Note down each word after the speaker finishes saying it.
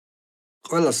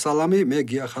Ყველა სალამი, მე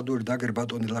გია ხადური დაგერ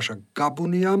ბატონი ლაშა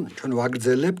გაბუნია. ჩვენ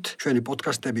ვაგრძელებთ ჩვენი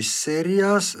პოდკასტების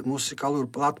სერიას მუსიკალურ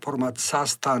პლატფორმა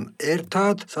CAS-თან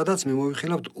ერთად, სადაც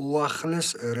მიმოვიხილავთ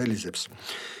უახლეს რელიზებს.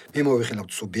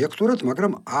 მიმოვიხილავთ სუბიექტურად,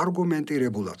 მაგრამ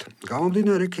არგუმენტირებულად.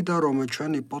 გამომდინარე იქიდან, რომ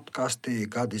ჩვენი პოდკასტი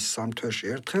გადის სამ თვეში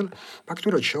ერთხელ,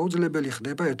 ფაქტურად შეუძლებელი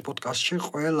ხდება ერთ პოდკასტში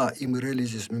ყველა იმ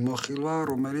რელიზის მიმოხილვა,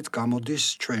 რომელიც გამოდის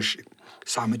ჩვენში.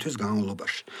 3 თვის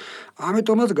განმავლობაში.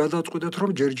 ამიტომაც გადავწყვიტეთ,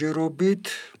 რომ ჯერჯერობით,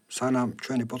 სანამ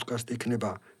ჩვენი პოდკასტი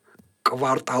იქნება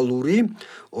კვარტალური,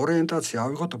 ორიენტაცია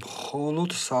ავიღოთ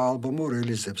მხოლოდ საალბომო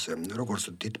რელიზებზე, როგორც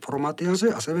დიდ ფორმატიანზე,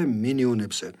 ასევე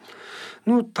მინიონებზე.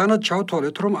 თანაც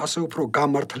ჩავთვალეთ, რომ ასე უფრო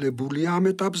გამართლებულია ამ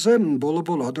ეტაპზე,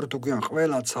 ბოლო-ბოლო ადრე თუ გვიან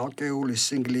ყველა ცალკეული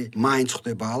სინგლი მაინც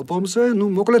ხდება ალბომზე,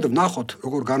 მოკლედ ვნახოთ,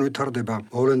 როგორ განვითარდება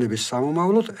მოვლენების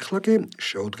სამომავლოდ, ეხლა კი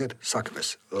შევუდგეთ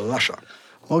საქმეს. ლაშა.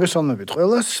 მოგესალმებით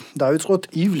ყველას, დავიწყოთ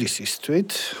ივლისის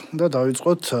თვით და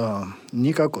დავიწყოთ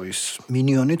ნიკაკოის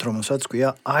მინიონით, რომელსაც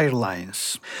ქვია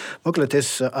Airlines. მოკლედ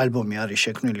ეს ალბომი არის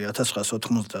შექმნილი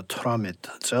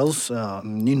 1998 წელს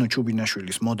ნინო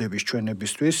ჩუბინაშვილის მოდების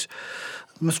ჩვენებისთვის.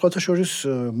 სხვათა შორის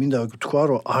მინდა ვთქვა,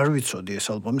 რომ არ ვიცოდი ეს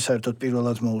ალბომი, საერთოდ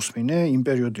პირველად მოусმინე, იმ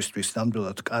პერიოდისთვის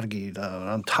ნამდვილად კარგი და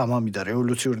თამამი და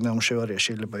რევოლუციური ნამუშევარია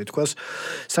შეიძლება ითქვას.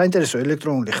 საინტერესო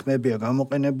ელექტრონული ხმებია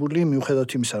გამოყენებული, მიუხედავად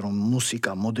იმისა, რომ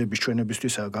მუსიკა მოდების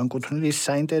ჩვენებისთვისაა განკუთვნილი,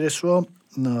 საინტერესოა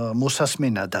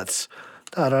მოსასმენადაც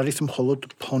და არ არის მხოლოდ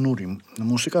ფონური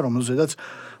მუსიკა, რომელზედაც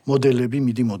მოდელები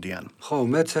მიდიმოდიან. ხო,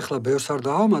 მეც ახლა ბევრს არ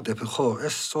დავამატებ, ხო,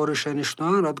 ეს სწორი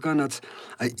შენიშვნაა, რადგანაც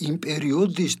იმ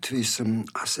პერიოდისთვის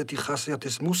ასეთი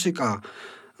ხასიათის მუსიკა,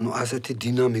 ასეთი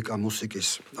დინამიკა მუსიკის,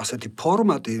 ასეთი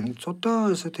ფორმატი, ცოტა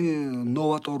ესეთი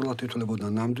ნოვატორულად ითვლებოდა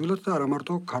ნამდვილად და არა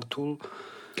მარტო ქართულ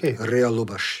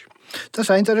რეალობაში. და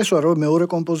საინტერესოა, რომ მეორე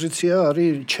კომპოზიცია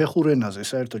არის ჩეხურ ენაზე,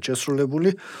 საერთოდ შესრულებული,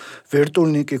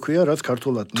 ვერტულნიკი ქვია, რაც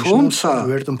ქართულად ნიშნავს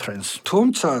ვერტმფრენს.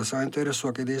 თუმცა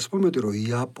საინტერესოა კიდე ის მომენტი, რომ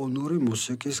იაპონური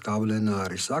მუსიკის გავლენა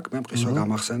არის აქ. მე მყისვა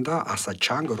გამახსენდა ასა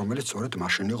ჩანგ, რომელიც სწორედ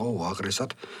მაშინ იყო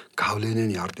უაღრესად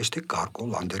გავლენიანი არტისტი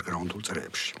გარკვეულ ანდერგრაუნდულ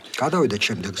წრეებში.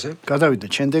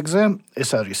 გადავიდეთ შემდეგზე. ეს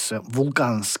არის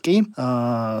ვულკანსკი,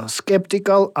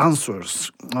 Skeptical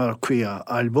Answers ქვია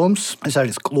ალბომს. ეს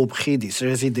არის კლუბ ხიდის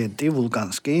რეზიდენტი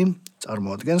ვულკანსკი,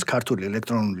 წარმოადგენს ქართული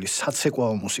ელექტრონული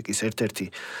საცეკვაო მუსიკის ერთ-ერთი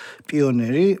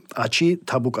პიონერი აჩი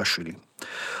თაბუკაშვილი.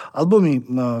 ალბომი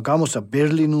გამოსცა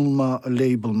ბერლინულმა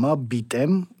ლეიბლმა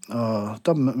ბიტემ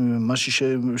და მასში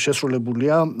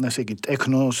შესრულებულია, ესე იგი,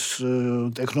 ტექნო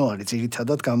არის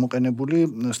ძირითადად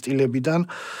გამოყენებული სტილებიდან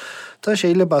და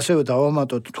შეიძლება ასევე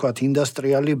დავამატოთ, თქვათ,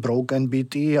 ინდუსტრიალი, broken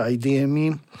beat-ი, IDM-ი.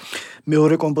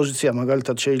 მეორე კომპოზიცია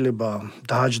მაგალითად შეიძლება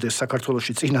დააჯდეს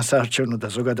საქართველოში წინასაარჩევნო და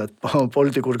ზოგადად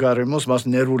პოლიტიკურ გარემოს, მას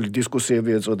ნერვული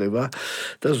დისკუსიები ეწოდება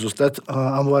და ზუსტად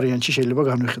ამ ვარიანტში შეიძლება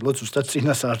განვიხილოთ ზუსტად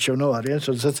წინასაარჩევნო ვარიანტს,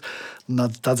 როდესაც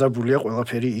დაძაბულია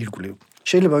ყველაფერი ირგვლივ.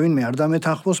 შეიძლება ვინმე არ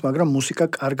დამეთანხმოს, მაგრამ მუსიკა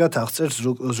კარგად აღწერს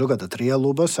ზოგადად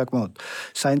რეალობას, საკმაოდ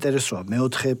საინტერესოა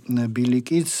მეოთხე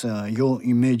ბილიკიც, Your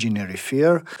Imaginary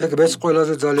Fear. ეგ მეც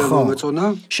ყველაზე ძალიან მომეწონა.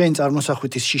 შენი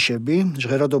წარმოსახვითის შიშები,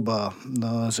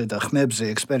 ჟღერადობაზე და ხმებზე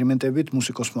ექსპერიმენტებით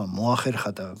მუსიკოსმა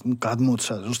მოახერხა და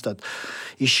გადმოცა ზუსტად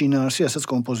ის შინაარსი, რასაც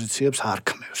კომპოზიციებს არ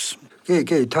ქმნევს.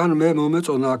 კი, თან მე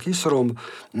მომეწონა აქ ის, რომ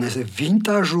ესე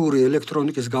ვინტაჟური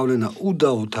ელექტრონიკის გავლენა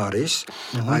უდაოდ არის,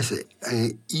 ესე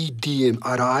EDM,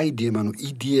 არა IDM, ანუ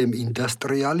EDM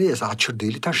ინდუსტრიალი, ეს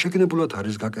აჩრდილი, თან შეგნებულად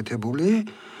არის გაკეთებული.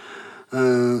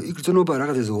 იგრძნობა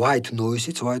რაღაც ეს white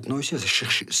noise-იც, ეს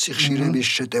სიხშირების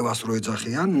შეტევას რო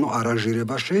ეძახიან,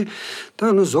 არანჟირებაში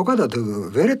და ზოგადად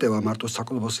ვერ ეტევა მარტო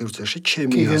საკლუბო სივრცეში,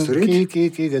 ჩემი აზრით.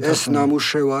 ეს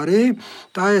ნამუშევარი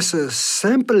და ეს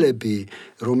სემპლები,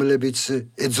 რომლებიც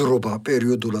ეძრობა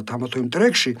პერიოდულად ამა თუ იმ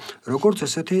ტრეკში, როგორც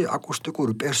ესეთი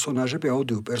აკუსტიკური პერსონაჟები,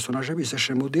 აუდიო პერსონაჟები ისე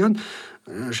შემოდიან,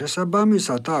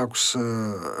 შესაბამისად აქვს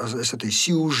ესეთი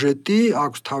სიუჟეტი,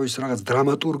 აქვს თავის რაღაც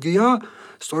დრამატურგია.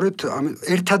 სწორედ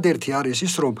ერთადერთი არის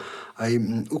ის, რომ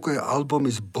უკვე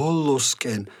ალბომის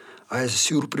ბოლოსკენ ეს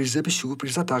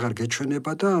სიურპრიზად აღარ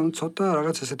გეჩვენება და ცოტა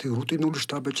რაღაც ესეთი რუტინული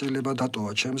შტაბეჭდილება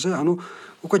დატოვა ჩემზე,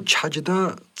 უკვე ჩაჯდა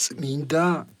წმინდა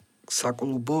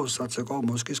საკლუბო საცეკვაო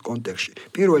მუსიკის კონტექსტში.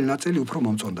 პირველი ნაწილი უფრო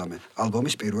მომწონდა მე,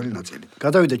 ალბომის პირველი ნაწილი.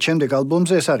 გადავიდეთ შემდეგ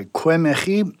ალბომზე, ეს არის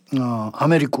ქვემეხი,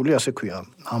 ამერიკული, ასე ქვია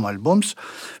ამ ალბომს.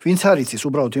 ვინც არ იცის,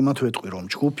 უბრალოდ იმათ ვეტყვი, რომ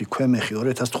ჯგუფი ქვემეხი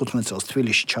 2015 წელს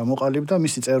თბილისში ჩამოყალიბდა,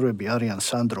 მისი წევრები არიან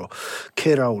სანდრო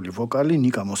ქერაული ვოკალი,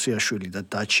 ნიკა მოსიაშვილი და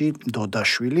დაჩი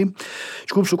დოდაშვილი.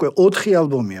 ჯგუფს უკვე 4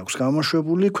 ალბომი აქვს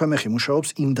გამოშვებული, ქვემეხი მუშაობს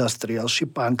ინდუსტრიალში,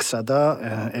 პანკსა და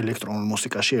ელექტრონულ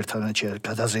მუსიკაში ერთადერთი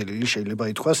გადაზელილი შეიძლება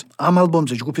ითქვას. ამ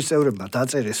ალბომზე ჯგუფის წევრებმა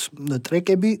დაწერეს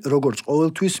ტრეკები, როგორც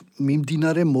ყოველთვის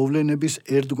მიმდინარე მოვლენების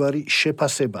ერთგვარი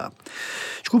შეფასება.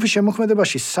 ჯგუფის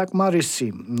შემოქმედებაში საკმარისი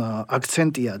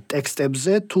აქცენტია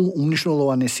ტექსტებზე, თუ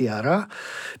უმნიშვნელოვანესი არა.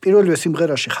 პირველივე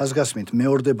სიმღერაში ხაზგასმით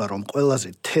მეორდება, რომ ყველაზე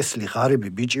თესლი ღარიბი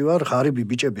ბიჭი ვარ, ღარიბი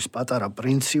ბიჭების პატარა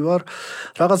პრინცი ვარ.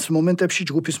 რაღაც მომენტებში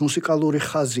ჯგუფის მუსიკალური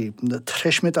ხაზი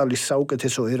თრეშ მეტალის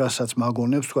საუკეთესო ერასაც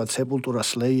მაგონებს, თქვა Sepultura,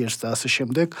 Slayers და ასე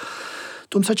შემდეგ.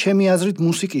 თუმცა ჩემი აზრით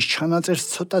მუსიკის ჩანაწერს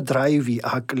ცოტა დრაივი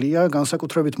აკლია,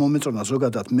 განსაკუთრებით მომეწონა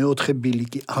ზოგადად მეოთხე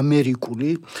ბილიკი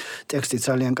ამერიკული, ტექსტი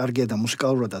ძალიან კარგია და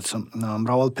მუსიკალურადაც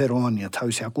მრავალფეროვანია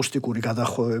თავისი აკუსტიკური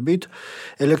გადახვევებით.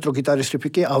 ელექტროგიტარის რიფი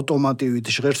კი ავტომატივით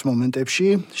ჟღერს მომენტებში,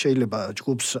 შეიძლება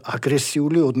ჯგუფს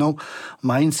აგრესიული, ოდნავ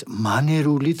მაინც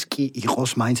მანერულიც კი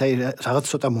იყოს, მაინც რაღაც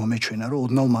ცოტა მომეჩვენა, რომ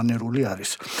ოდნავ მანერული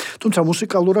არის. თუმცა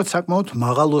მუსიკალურად საკმაოდ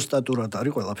მაღალ ოსტატურად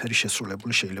არის ყველაფერი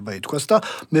შესრულებული, შეიძლება ითქვას და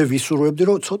მე ვისურვებდი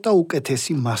რომ ცოტა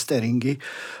უკეთესი მასტერინგი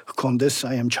ჰქონდეს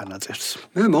აი ამ ჩანაწერს.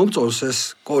 მე მომწონს ეს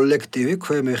კოლექტივი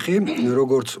ქვემეხი,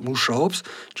 როგორც მუშაობს,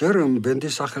 ჯერ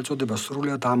ბენდის სახელწოდება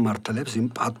სრულიად ამართლებს იმ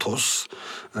პათოსს,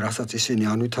 რასაც ისინი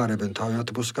ანვითარებენ თავიანთ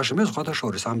მუსიკაში. მე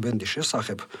სხვადასხვა ამ ბენდის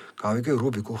შესახებ გავიგე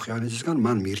რუბი კუხიანიძისგან,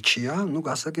 მან მირჩია,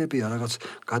 გასაგებია რაღაც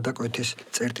გადაკვეთის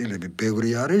წერტილები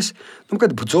ბევრი არის.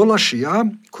 მოკეთ ბრძოლაშია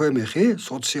ქვემეხი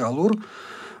სოციალურ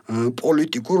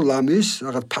პოლიტიკურ ლამის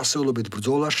რაღაც ფასეულობით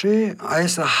ბრძოლაში, აი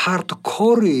ეს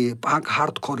ჰარდკორი, პანკ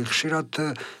ჰარდკორი ხშირად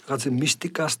რაღაც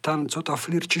მისტიკასთან ცოტა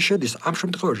ფლირტში შედის. ამ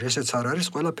შემთხვევაში ესეც არ არის,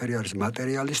 ყველაფერი არის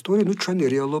მატერიალისტური, ჩვენი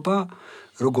რეალობა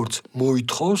როგორც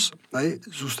მოითხოვს, აი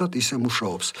ზუსტად ისე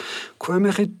მუშაობს.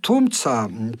 ქვემეხი, თუმცა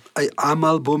აი ამ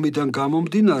ალბომიდან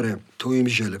გამომდინარე, თუ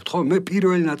იმჟელებთ, ხო, მე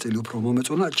პირველი ნაწილი უფრო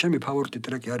მომეწონა, ჩემი ფავორიტი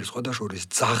ტრეკი არის სხვადასხვა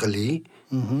ძაღლი.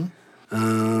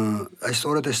 აი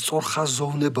სწორედ ეს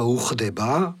სწორხაზოვნება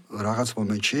უხდება რაღაც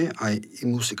მომენტში, აი იმ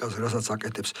მუსიკას რასაც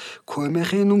აკეთებს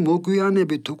ქვემეხი,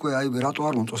 მოგვიანებით უკვე აი რატო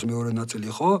არ მომწონს მეორე ნაწილი,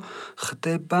 ხო?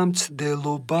 ხდება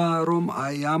მცდელობა, რომ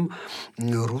აი ამ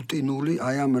რუტინული,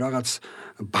 აი ამ რაღაც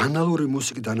ბანალური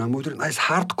მუსიკიდან ამოვიდნენ, აი ეს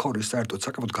ჰარდკორი საერთოდ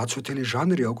საკმაოდ გაცვეთილი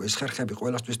ჟანრია, უკვე ეს ხერხები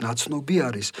ყველასთვის ნაცნობი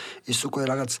არის, ის უკვე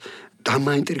რაღაც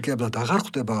დამაინტრიგებლად აღარ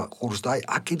ხდება ყურს და აი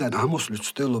აქედან ამოსვლის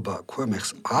ცდელობა ქვემეხს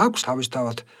აქვს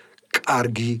თავისთავად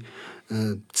კარგი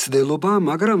ცდელობა,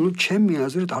 მაგრამ ჩემი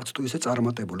აზრით არც თუ ისე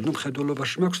წარმატებული.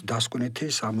 მხედველობაში მაქვს დასკვნითი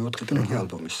 3-4 ტრეკი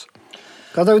ალბომის.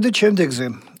 გადავიდეთ შემდეგზე.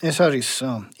 ეს არის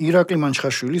ირაკლი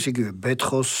მანჩხაშვილის, იგივე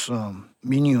ბეთხოს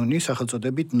მინიონი,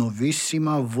 სახელწოდებით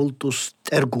Novissima Vultus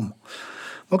Tergum.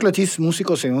 მოკლედ ის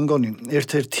მუსიკოსი, მე მგონი,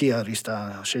 ერთ-ერთი არის და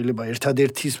შეიძლება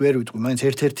ერთადერთის ვერ ვიტყვი, მაინც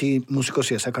ერთ-ერთი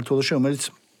მუსიკოსია საქართველოში, რომელიც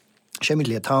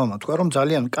შემიძლია თავად თქვა, რომ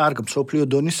ძალიან კარგ მსოფლიო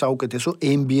დონის საუკეთესო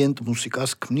ambient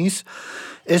მუსიკას ქმნის.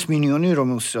 ეს მინიონი,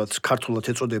 რომელსაც ქართულად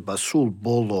ეწოდება სულ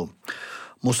ბოლო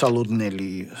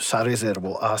მოსალოდნელი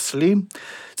სარეზერვო ასლი,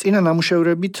 წინა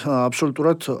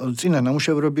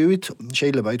ნამუშევრებივით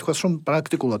შეიძლება ითქვას, რომ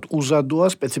პრაქტიკულად უზადოა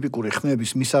სპეციფიკური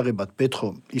ხმების მისაღებად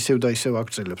ბეთხო ისევ და ისევ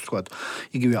აგრძელებს, თქვათ,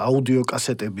 იგივე აუდიო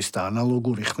კასეტების და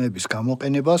ანალოგური ხმების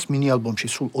გამოყენებას. მინი ალბომში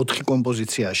სულ 4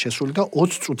 კომპოზიციაა შესული და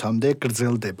 20 წუთამდე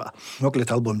გრძელდება. მოკლედ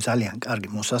ალბომი ძალიან კარგი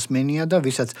მოსასმენია და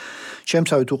ვისაც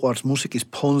შემცავით უყვარს მუსიკის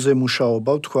ფონზე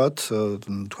მუშაობა, თქვათ,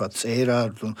 წერა,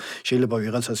 შეიძლება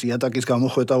ვიღაცას იატაკის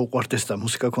გამოხვეთა უყვარდეს და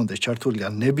მუსიკა კონდეს ჩართული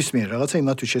ან ნებისმიერ რაღაცა,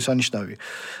 იმათვის შესანიშნავი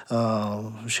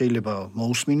შეიძლება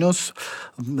მოусმინოს.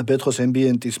 ბეთხოს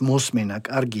ambient-ის მოსმენა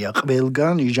კარგია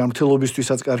ყველგან, ის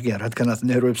ჯანმრთელობისთვისაც კარგია, რადგანაც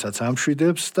ნერვებსაც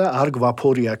ამშვიდებს და არ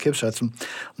გვაფორი აქებს, რაც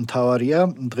მთავარია.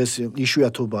 დღეს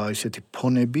იშვიათობაა ისეთი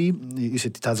ფონები,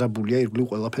 ისეთი დაძაბულია ირგვლივ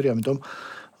ყველაფერი, ამიტომ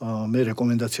მე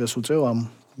რეკომენდაციას უწევ ამ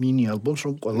მინი ალბომს,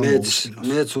 რომ ყველა მოусმინოს.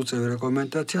 მეც უწევ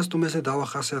რეკომენდაციას, თუ მეზე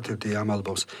დავახასიათებდი ამ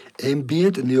ალბომს.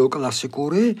 ambient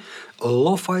ნეოკლასიკური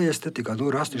lo-fi ესთეტიკა,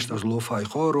 რას ნიშნავს lo-fi,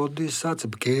 ხო? როდესაც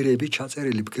ბგერები,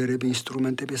 ჩაწერილი ბგერები,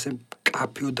 ინსტრუმენტები ესე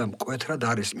კაფიო და მკვეთრად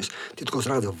არ ისმის. თითქოს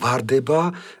რაღაც ვარდება,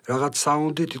 რაღაც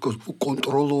საუნდი, თითქოს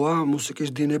უკონტროლოა მუსიკის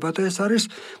დინება და ეს არის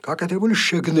გაკეთებული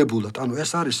შეგნებულად. ანუ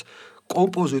ეს არის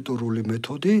კომპოზიტორული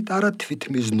მეთოდი და არა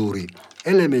თვითმიზნური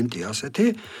ელემენტი ასეთი.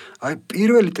 აი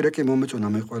პირველი ტრეკი მომეწონა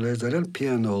მე ყველა ძალიან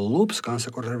piano loops,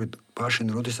 განსაკუთრებით მაშინ,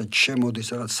 როდესაც შემოდის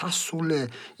რაღაც სასულე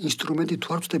ინსტრუმენტი, თუ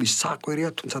არ ვწდები საკვირია,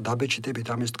 თუმცა დაბეჭდებით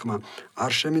ამის თქმა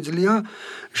არ შემიძლია.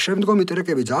 შემდგომი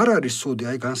ტრეკებიც არ არის ცუდი,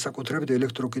 აი განსაკუთრებით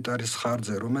ელექტროგიტარის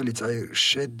ხარჯზე, რომელიც აი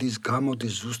შედის,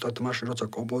 გამოდის ზუსტად მაშინ, როცა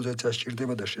კომპოზიცია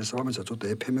სჭირდება და შესაბამისად ცოტა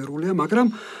ეფემერულია, მაგრამ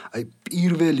აი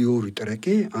პირველი ორი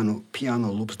ტრეკი, ანუ piano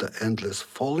loops და endless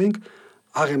falling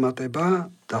აღემატება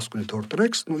დასკვნით ორ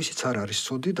ტრეკს, ისიც არ არის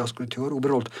ცუდი, დასკვნითი ორი,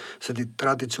 უბრალოდ ესეთი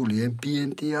ტრადიციული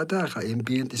ambient-ია და ახლა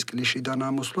ambient-ის კლიშიდან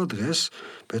ამოსვლა დღეს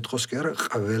ბეთხოს კი არა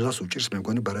ყველას უჭირს, მე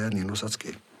მგონი ბრაიან ინოსაც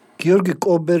კი. გიორგი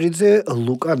კობერიძე,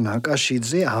 ლუკა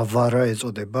ნაკაშიძე, ავარა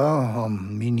ეწოდება ამ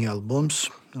მინი ალბომს,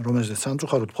 რომელზეც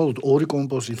სამწუხაროდ მხოლოდ 2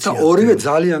 კომპოზიცია. და ორივე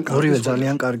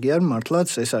ძალიან კარგი არის, მართლაც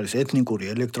ეს არის ეთნიკური,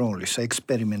 ელექტრონული,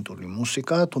 საექსპერიმენტული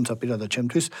მუსიკა, თუმცა პირადად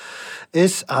ჩემთვის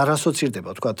ეს არ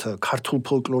ასოცირდება, თქვათ, ქართულ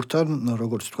ფოლკლორთან,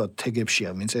 როგორც თქვათ, თეგებშია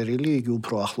მიწერილი, იგი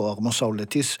უფრო ახლო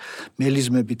აღმოსავლეთის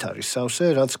მელიზმებით არის სავსე,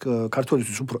 რაც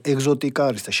ქართველისთვის უფრო ეგზოტიკა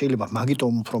არის და შეიძლება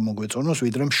მაგიტომ უფრო მოგვეწონოს,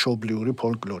 ვიდრე მშობლიური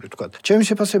ფოლკლორი, თქვათ. ჩემი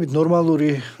შეფასებით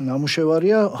ნორმალური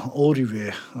ნამუშევარია, ორივე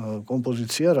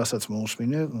კომპოზიცია, რასაც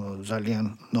მოусმინე, ძალიან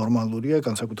ნორმალურია,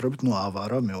 განსაკუთრებით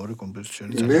ავარა მეორე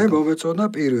კომპოზიციური. მე მომეწონა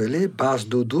პირველი ბას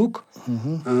დუდუკ.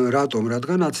 რატომ?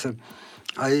 რადგანაც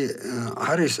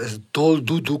არის ეს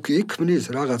დოლდუდუკი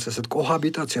ქმნის რაღაც ესეთ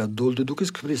კოჰაბიტაცია დოლდუდუკის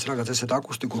ქმნის რაღაც ესეთ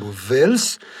აკუსტიკურ ველს,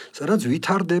 სადაც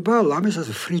ვითარდება ლამის ეს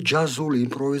ფრი ჯაზული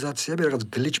იმპროვიზაციები, რაღაც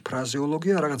გლიჩ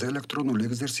ფრაზეოლოგია, რაღაც ელექტრონული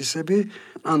ეგზერსისები,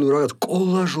 ანუ რაღაც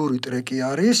კოლაჟური ტრეკი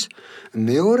არის.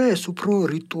 მეორე ეს უფრო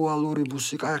რიტუალური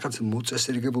მუსიკა, რაღაც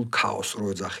მოწესრიგებულ ქაოსს რო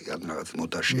ეძახიან რაღაც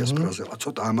მოდაშია ეს ფრაზა,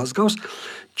 ცოტა ამას გავს.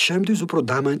 ჩემთვის უფრო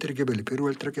დამაინტრიგებელი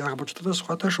პირველი ტრეკი აღმოჩნდა და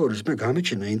სხვათა შორის მე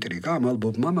გამიჩინა ინტრიგა ამ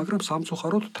ალბომმა, მაგრამ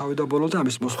სამწუხაროდ თავიდან ბოლომდე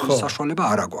ამის მოსვლის საშუალება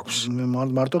არ აქვს.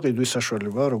 მარტო ყიდვის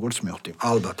საშუალება, როგორც მივხვდი.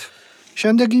 ალბათ.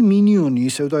 შემდეგი მინიონი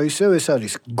ისევ და ისევ ეს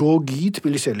არის გოგი,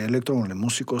 თბილისელი ელექტრონული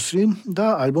მუსიკოსი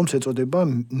და ალბომს ეწოდება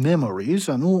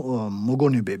Memories, ანუ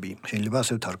მოგონებები, შეიძლება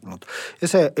ასე ვთარგმნოთ.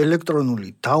 ეს ელექტრონული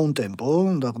დაუნტემპო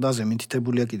და ყდაზე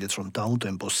მითითებულია კიდეც რომ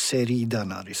დაუნტემპო სერიიდან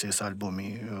არის ეს ალბომი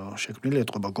შექმნილი,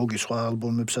 ეთყობა გოგი სხვა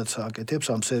ალბომებსაც აკეთებს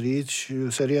ამ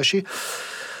სერიაში.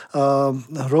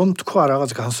 რომ თქვა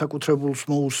რაღაც განსაკუთრებულს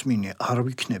მოусმინე, არ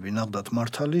ვიქნები ნახდათ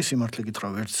მართალი, სიმართლე გითხრა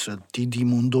ვერც დიდი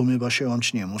მონდომება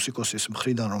შევამჩნია მუსიკოსის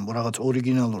მხრიდან, რომ რაღაც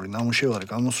ორიგინალური ნამუშევარი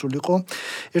გამოსულიყო.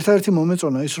 ერთადერთი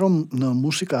მომეწონა ის, რომ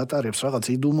მუსიკა ატარებს რაღაც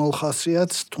იდუმალ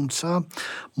ხასიათს, თუმცა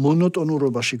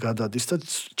მონოტონურობაში გადადის და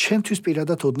ჩემთვის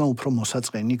პირადად ოდნავ უფრო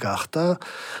მოსაწყენი გახდა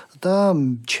და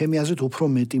ჩემი აზრით უფრო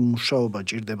მეტი მუშაობა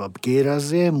ჭირდება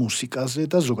ბგერაზე, მუსიკაზე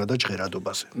და ზოგადად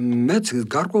ჟღერადობაზე. მეც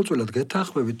გარკვეულწილად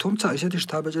გეთანხმებით, თუმცა ესეთი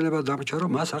შთაბეჭდილება დამრჩა,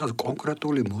 რომ მას რაღაც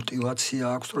კონკრეტული мотиваცია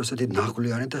აქვს, რომ ესეთი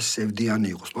ნაღვლიანი და სევდიანი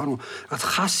იყოს. მაგრამ რაღაც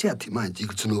ხასიათი მაინც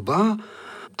იგრძნობა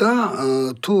და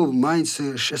თუ მაინც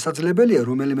შესაძლებელია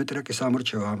რომელიმე ტრეკის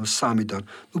ამორჩევა ამ სამიდან,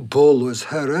 ბოლო ეს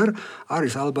ჰერერ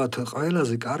არის ალბათ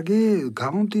ყველაზე კარგი,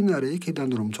 გამომდინარე იქიდან,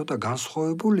 რომ ცოტა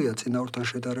განსხვავებულია წინაურთან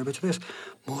შედარებით და ეს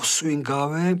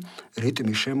მოსვინგავე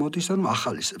რიტმი შემოდის, ანუ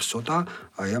ახალისებს ცოტა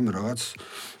აი ამ რაღაც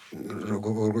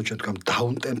როგორც შეთქამ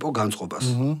დაუნტემპო განწყობას.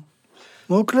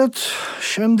 მოკლედ,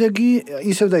 შემდეგი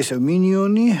ისევ და ისევ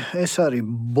მინიონი, ეს არის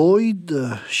Boyd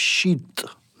Shit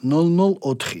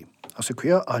 004. ასე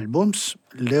ქვია ალბომს,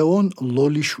 ლეონ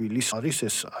ლოლიშვილის არის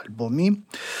ეს ალბომი.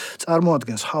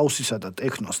 წარმოადგენს ჰაუსისა და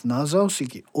ტექნოს ნაზავს,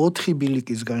 იგი 4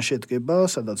 ბილიკისგან შედგება,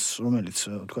 რომელიც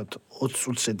თქვათ 20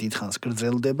 წუთზე დიდხანს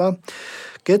გრძელდება.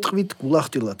 გეტყვით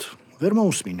გულახდილად ვერ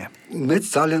მოусმინე. მეც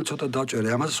ძალიან ცოტა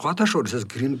დავჭერე ამას, სხვათა შორის ეს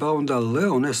გრინბაუნ და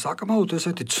ლეონ ეს საკმაოდ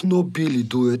ესეთი ცნობილი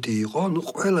დუეტი იყო,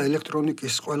 ყველა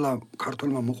ელექტრონიკის, ყველა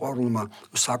ქართულმა მოყვარულმა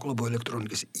საკლუბო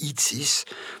ელექტრონიკის იცის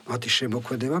მათი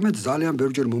შემოქმედება, მე ძალიან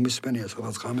ბევრჯერ მომისმენია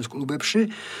სადღაც ღამის კლუბებში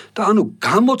და ანუ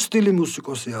გამოცდილი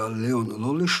მუსიკოსია ლეონ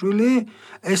ლოლიშვილი,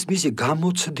 ეს მისი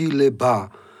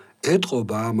გამოცდილება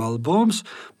ეთყობა ამ ალბომს,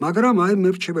 მაგრამ აი მე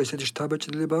რჩება ესეთი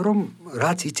შთაბეჭდილება, რომ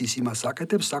რაც იცის იმას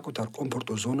აკეთებს, საკუთარ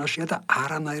კომფორტო ზონაშია და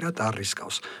არანაირად არ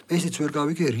რისკავს. მე ისიც ვერ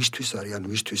გავიგე რისთვის არის, ანუ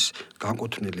ვისთვის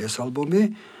განკუთვნილი ეს ალბომი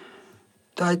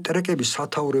და აი ტრეკების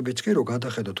სათაურებიც კი რო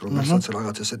გადახედოთ, რომელსაც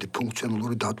რაღაც ესეთი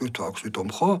ფუნქციონალური დატვირთვა აქვს თვითონ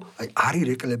ხო, აი არ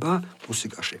ირეკლება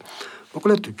მუსიკაში.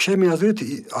 მოკლედ, ჩემი აზრით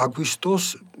აგვისტოს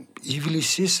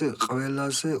ივლისის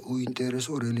ყველაზე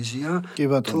უინტერესო რელიზია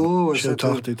თუ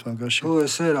შევთანხმდით მაგაში. თუ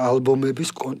ესე ალბომების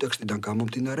კონტექსტიდან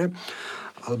გამომდინარე,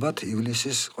 ალბათ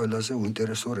ივლისის ყველაზე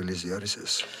უინტერესო რელიზია არის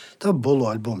ეს. და ბოლო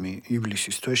ალბომი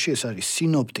ივლისის თვეში ეს არის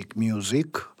Synoptic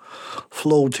Music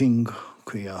Floating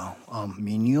ქვია ამ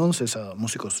მინიონს, ეს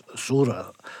მუსიკოს ზურა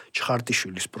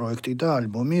ჩხარტიშვილის პროექტი და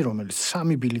ალბომი, რომელიც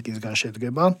 3 ბილიკისგან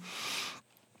შედგება.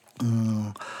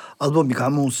 ალბომი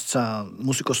გამოუსცა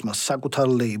მუსიკოსმა საკუთარ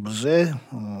ლეიბლზე,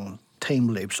 Time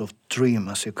Lapse of Dream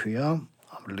ასე ქვია,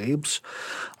 ამ ლეიბლს.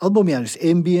 ალბომი არის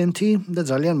ambient-ი და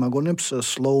ძალიან მაგონებს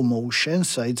slow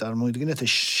motion-ს, აი წარმოიდგინეთ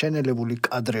ეს შენელებული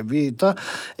კადრები და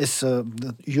ეს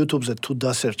YouTube-ზე თუ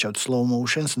დასერჩავთ slow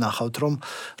motion-ს, ნახავთ რომ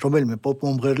რომელიმე pop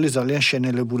მომღერლის ძალიან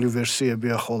შენელებული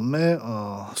ვერსიებია ხოლმე,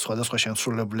 სხვადასხვა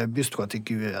შემსრულებლების, თქვათ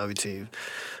იგივე, ავიცი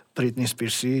Britney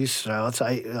Spears-ის რაღაც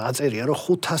აწერია რომ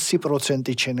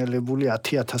 500% ჩენელებული,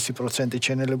 10000%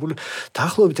 ჩენელებული.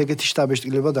 დაახლოებით ეგეთი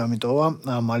შტაბეშტილება დამიტოვა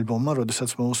ამ ალბომმა,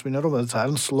 როდესაც მოусმინა რომ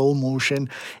ძალიან slow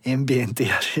motion ambient-ი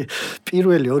არის.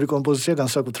 პირველი ორი კომპოზიცია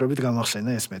განსაკუთრებით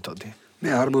გამახსენა ეს მეთოდი. მე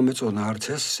არ მომეწონა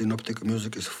არც ეს Synoptic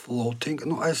Music-ის floating,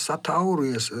 აი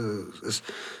სათაური ეს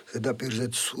ზედაპირზე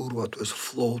ცურვა თუ ეს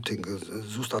floating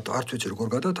ზუსტად არ ვიცი როგორ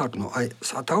გადათარგმნო, აი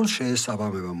სათაურს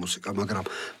შეესაბამება მუსიკა, მაგრამ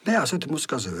მე ასეთ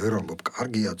მუსიკაზე ვერ ვამბობ,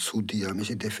 კარგია, ცუდია,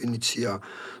 მისი დეფინიცია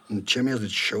ჩემი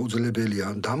აზრით შეუძლებელია,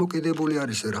 დამოკიდებული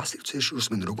არის რა სივრცეში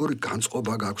უსმენ, როგორი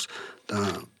განწყობა გაქვს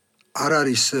და არ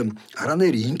არის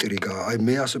არანაირი ინტრიგა, აი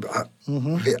მე ასე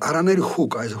არანაირი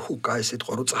ჰუკა, ეს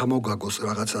სიტყვა რომ წამოგაგოს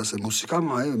რაღაცას მუსიკამ,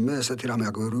 აი მე ესეთი რამე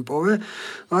აქ ვერ ვიპოვე.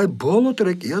 აი ბოლო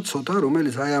ტრეკია ცოტა,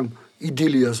 რომელიც აი ამ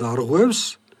იდილიას არღვევს,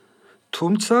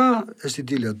 თუმცა ეს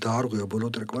იდილია დაარღვია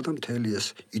ბოლო ტრეკმა და მთელი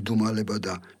ეს იდუმალება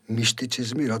და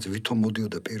მისტიციზმი, რაც ვითომ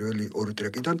მოდიოდა პირველი ორი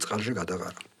ტრეკიდან წყალში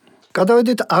გადაღარა.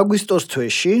 გადავედით აგვისტოს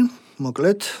თვეში,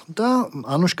 მოკლედ და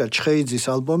ანუშკა ჩხეიძის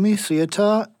ალბომი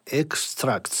Theater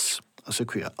Extracts, ასე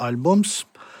ქვია ალბომს.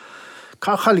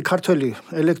 ახალი ქართველი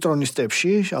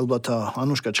ელექტრონისტებში, ალბათ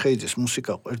ანუშკა ჩხეიძის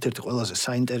მუსიკა ერთ-ერთი ყველაზე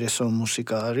საინტერესო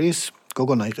მუსიკა არის.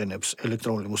 გოგონა იყენებს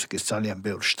ელექტრონული მუსიკის ძალიან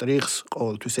ბევრ შტრიხს,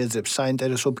 ყოველთვის ეძებს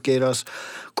საინტერესო ბგერას,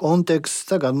 კონტექსტს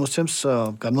და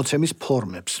გადმოცემის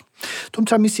ფორმებს.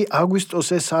 თუმცა მისი აგვისტოს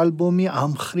ეს ალბომი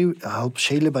ამ მხრივ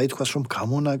შეიძლება ითქვას, რომ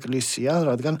გამონაკლისია,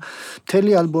 რადგან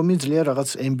მთელი ალბომი ძლიერ რაღაც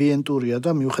ემბიენტურია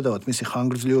და მიუხედავად მისი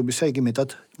ხანგრძლივობისა, იგი მეტად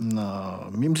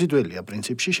მიმზიდველია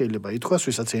პრინციპში, შეიძლება ითქვას,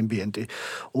 ვისაც ემბიენტი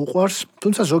უყვარს.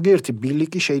 თუმცა ზოგიერთი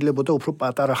ბილიკი შეიძლება და უფრო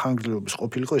პატარა ხანგრძლივობის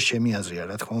ყოფილიყო, ეს ჩემი აზრია,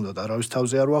 რა თქმა უნდა, და არავის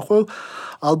თავზე არ ვახვევ.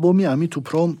 ალბომი ამით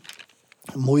უფრო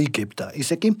მოიგებდა.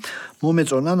 ისე კი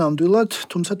მომეწონა ნამდვილად,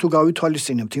 თუმცა თუ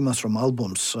გავითვალისწინებთ იმას, რომ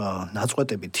ალბომს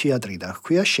ნაწყვეტები თეატრიდან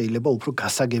ჰქვია, შეიძლება უფრო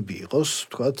გასაგები იყოს,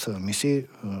 თქვათ, მისი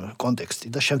კონტექსტი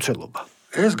და შემცველობა.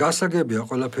 ეს გასაგებია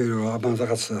ყველაფერი, ამან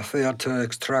რაღაც Theater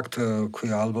Extract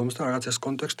ქვია ალბომს და რაღაც ეს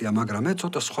კონტექსტია, მაგრამ მე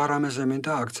ცოტა სხვა რამეზე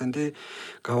მინდა აქცენტი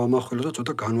გავამახვილო და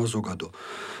ცოტა განვაზოგადო.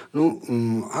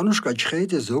 ანუშკა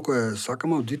ჩხეიძეზე უკვე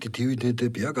საკმაოდ დიდი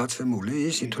დივიდენდებია გაცემული,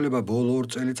 ის ითვლება ბოლო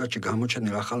 2 წელიწადში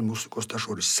გამოჩენილ ახალ მუსიკოსთა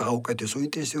შორის საუკეთესო,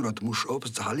 ინტენსიურად მუშაობს,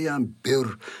 ძალიან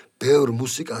ბევრ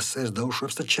მუსიკას წერს და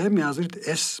უშვებს და ჩემი აზრით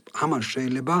ეს ამან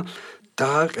შეიძლება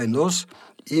დააყენოს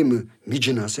იმ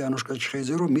მიჯნაზე ანუშკა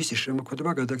ჩხეიძე, რომ მისი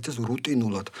შემოქმედება გადაიქცეს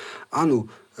რუტინულად. ანუ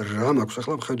რა მაქვს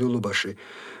ახლა მხედველობაში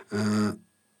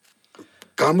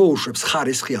გამოუშვებს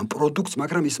ხარისხიან პროდუქტს,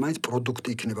 მაგრამ ის მაინც პროდუქტი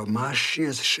იქნება. მასში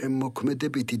ეს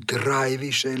შემოქმედებითი დრაივი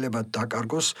შეიძლება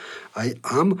დაკარგოს აი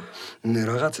ამ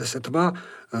რაღაც ესეთმა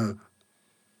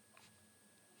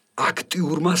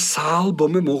აქტიურმა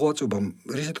საალბომე მოღვაწეობამ.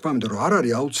 რითი თქვა მინდა, რომ არ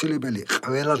არის აუცილებელი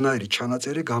ყველანაირი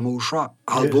ჩანაწერი გამოუშვა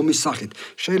ალბომის სახით.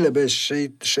 შეიძლება ეს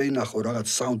შეინახო რაღაც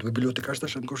საუნდ ბიბლიოთეკაში და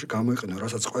შემდგომში გამოიყენო,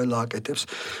 რასაც ყველა აკეთებს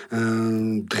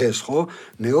დღეს, ხო?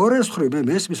 მეორეს მხრივ მე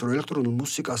მესმის, რომ ელექტრონულ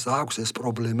მუსიკას აქვს ეს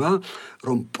პრობლემა,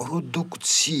 რომ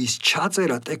პროდუქციის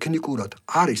ჩაწერა ტექნიკურად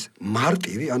არის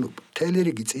მარტივი, ანუ მთელი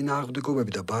რიგი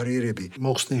წინააღმდეგობები და ბარიერები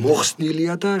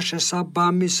მოხსნილია და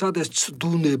შესაბამისად ეს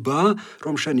ცდუნება,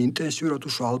 რომ შენ ინტენსიურად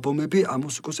უშვა ალბომები ამ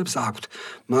მუსიკოსებს აქვთ.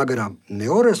 მაგრამ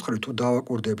მეორეს მხრივ თუ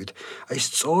დავაკვირდებით, აი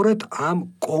სწორედ ამ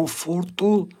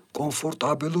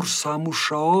კომფორტაბელურ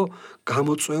სამუშაო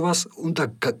გამოწვევას უნდა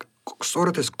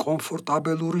სწორედ ეს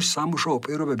კომფორტაბელური სამუშაო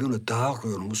პირობები უნდა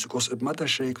დააღვიონ მუსიკოსებმა და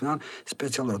შეიქმნან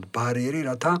სპეციალურად ბარიერი,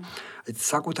 რათა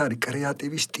საკუთარი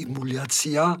კრეატივის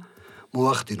სტიმულაცია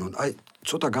მოახდინონ. აი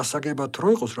ცოტა გასაგებად რო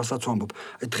იყოს, რასაც ვამბობ,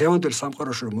 აი დღევანდელ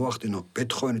სამყაროში რომ მოახდინო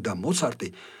ბეთჰოვენი და მოცარტი,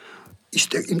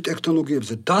 იმ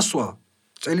ტექნოლოგიებზე დასვა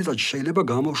წელიწადში შეიძლება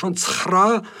გამოუშვან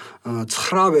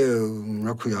 9-ვე,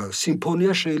 რა ქვია,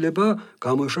 სიმფონია შეიძლება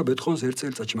გამოუშვა ბეთჰოვენს ერთ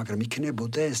წელიწადში, მაგრამ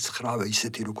იქნებოდა ეს 9-ვე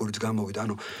ისეთი, როგორიც გამოვიდა.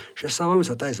 ანუ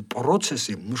შესაბამისად აი ეს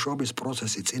პროცესი, მუშაობის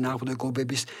პროცესი,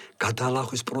 წინააღმდეგობების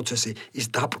გადალახვის პროცესი, ის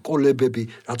დაბრკოლებები,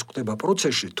 რაც ხდება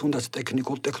პროცესში, თუნდაც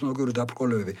ტექნოლოგიური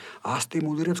დაბრკოლებები,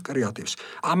 ასტიმულირებს კრეატივს.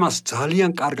 ამას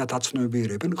ძალიან კარგად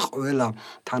აცნობიერებენ ყველა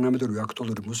თანამედროვე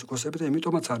აქტუალური მუსიკოსები და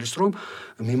იმიტომაც არის, რომ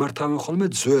მიმართავენ ხოლმე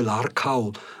ძველ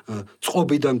არქაულ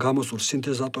წყობიდან გამოსულ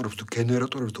სინთეზატორებს თუ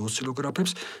გენერატორებს და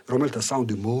ოსცილოგრაფებს, რომელთა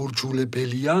საუნდი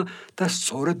მოურჯულებელია და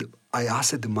სწორედ აი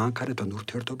ასეთ მანქანებთან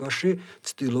ურთიერთობაში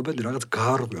ცდილობენ რაღაც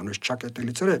გაარღვიონ ეს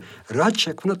ჩაკეტილი წრე, რაც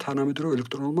შექმნა თანამედროვე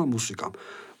ელექტრონულმა მუსიკამ.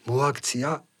 მოაქცია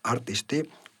არტისტი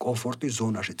კომფორტის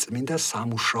ზონაში, წმინდა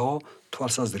სამუშაო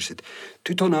თვალსაზრისით.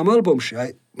 თვითონ ამ ალბომში აი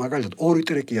მაგალითად 2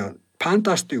 ტრეკია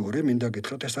ფანტასტიკური, მინდა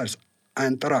გითხრათ, ეს არის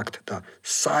Anthract და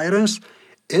Sirens.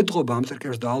 ეტყობა ამ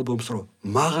წერკებს და ალბომს, რომ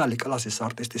მაღალი კლასის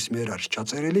არტისტის მიერ არის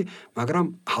ჩაწერილი, მაგრამ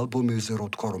ალბომებზე რო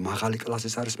თქვა, რომ მაღალი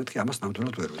კლასის არის, მეთქი ამას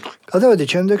ნამდვილად ვერ ვიტყვი. გადავედი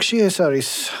შემდეგში, ეს არის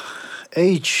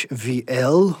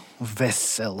HVL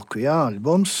Vessel ქვია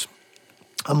ალბომს.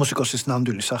 ამ მუსიკოსის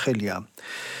ნამდვილი სახელია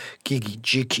გიგი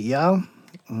ჯიქია.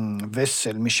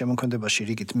 Vessel მის შემოქმედებაში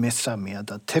რიგით მესამეა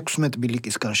და 16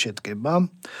 ბილიკისგან შედგება.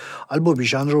 ალბომი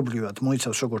ჟანრობრივად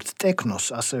მოიცავს როგორც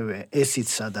ტექნოს, ასევე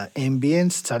acid-სა და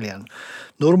ambient-ს, ძალიან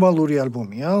ნორმალური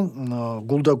ალბომია,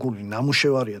 გულდაგული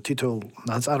ნამუშევარია თითოეულ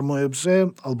ნაწარმოებზე.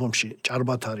 ალბომში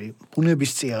ჭარბად არის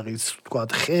ბუნების წიაღიც, თქვათ,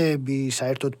 ხეები,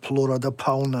 საერთოდ ფლორა და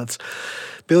ფაუნაც.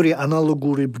 ბევრი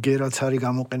ანალოგური ბგერაც არის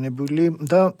გამოყენებული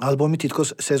და ალბომი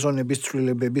თითქოს სეზონების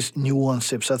ცვლილებების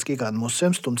ნიუანსებსაც კი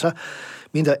გადმოსცემს, თუმცა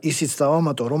მინდა ისიც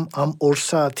დავამატო, რომ ამ 2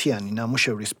 საათიანი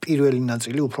ნამუშევრის პირველი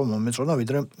ნაწილი უფრო მომეწონა,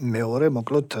 ვიდრე მეორე,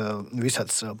 მოკლედ,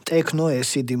 ვისაც ტექნო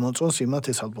acid-ი მოწონს, იმათ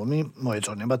ეს ალბომი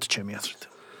მოეწონებათ ჩემი აზრით.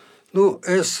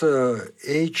 ეს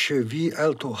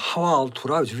HVL თუ ჰვალ თუ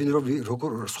რა ვიცი, ვინ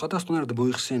როგორ სხვადასხვანაირად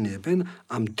მოიხსენიებენ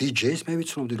ამ DJ-ს, მე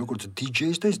ვიცნობდი როგორც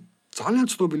DJ-ს და ეს ძალიან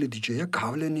ცნობილი DJ-ია,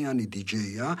 გავლენიანი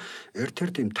DJ-ია,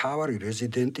 ერთ-ერთი მთავარი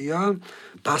რეზიდენტია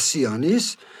დასიანის.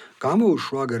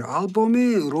 გამოუშვა აგერ ალბომი,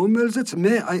 რომელზეც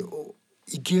მე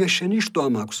იგივე შენიშვნა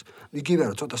მაქვს. იგივე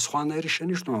რა, ცოტა სხვანაირი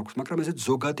შენიშვნა მაქვს, მაგრამ ესეც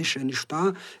ზოგადი შენიშვნა,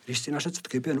 რის წინაშეც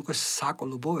დგებიან უკვე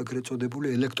საკლუბო, ეგრეთ წოდებული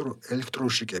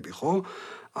ელექტრონშიკები, ხო?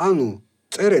 ანუ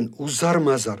წერენ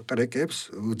უზარმაზარ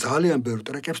ტრეკებს, ძალიან ბევრ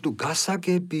ტრეკებს,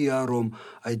 გასაგებია, რომ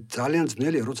ძალიან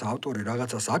ძნელია, როცა ავტორი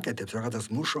რაღაცას აკეთებს, რაღაცას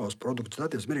მუშაობს, პროდუქტს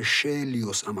დადებს, მერე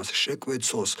შეელიოს ამას,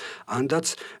 შეკვეცოს, ანდაც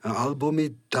ალბომი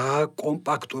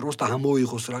დაკომპაქტუროს და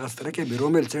ამოიღოს რაღაც ტრეკები,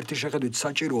 რომელიც ერთი შეხედვით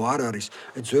საჭირო არ არის.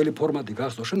 ძველი ფორმატი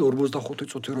გახსოვს, შენ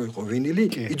 45 წუთი რო იყო ვინილი,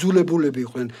 იძულებულები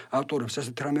იყვნენ ავტორებს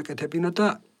ესეთ რამე ეკეთებინა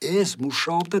და ეს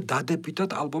მუშაობდა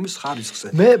დადებითად ალბომის ხარისხზე.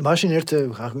 მე მაშინ ერთ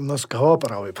იმას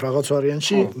გავაправებ რაღაც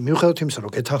ვარიანტში, მიუხედავად იმისა,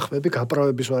 რომ გეთანხმები,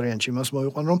 გაправების ვარიანტში იმას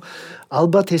მოვიყვან, რომ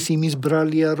ალბათ ეს იმის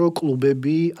ბრალია, რომ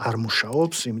კლუბები არ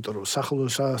მუშაობს, იმიტომ რომ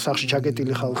სახლში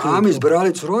ჩაკეტილი ხალხი. ამის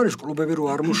ბრალიც რო არის, კლუბები რო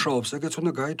არ მუშაობს, ეგეც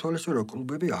უნდა გაითვალისწინოს, რომ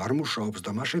კლუბები არ მუშაობს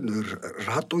და მაშინ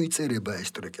რატო იწერება ეს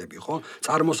ტრეკები, ხო?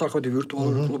 წარმოსახვედი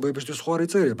ვირტუალური კლუბებისთვის ხო არ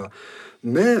იწერება?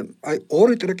 მე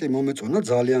 2 ტრეკი მომეწონა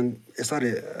ძალიან, ეს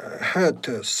არის Head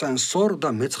Sensor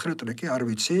და მე-9 ტრეკი, არ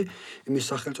ვიცი იმის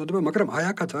სახელწოდება, მაგრამ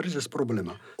აქაც არის ეს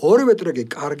პრობლემა. 2 ტრეკი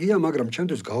კარგია, მაგრამ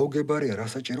ჩემთვის გაუგებარია, რა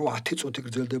საჭირო 10 წუთი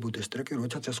გრძელდებოდეს ტრეკი,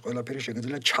 როდესაც ეს ყველაფერი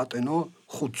შეგიძლია ჩატენო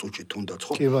 5 წუთში თუნდაც,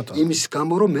 ხო? იმის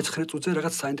გამო, რომ მე-9 წუთზე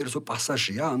რაღაც საინტერესო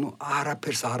პასაჟია, ანუ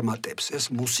არაფერს არ მატებს ეს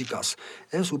მუსიკას.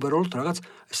 ეს უბრალოდ რაღაც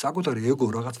საკუთარი ეგო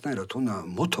რაღაცნაირად უნდა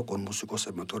მოთოყონ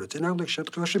მუსიკოსებმა, თორე წინააღმდეგ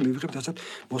შემთხვევაში მივიღებთ ასეთ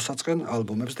მოსაწყენ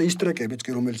ალბომებს და ის ტრეკებიც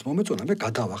კი, რომელიც მომეწონა, მე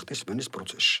გადავახტი სმენის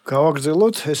პროცესში.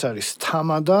 გავაგრძელოთ, ეს არის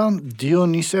თამადა,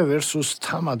 დიონისე versus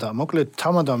თამადა. მოკლედ,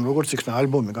 თამადამ როგორც იქნა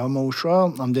ალბომი გამოუშვა,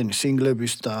 ამდენი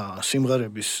სინგლების და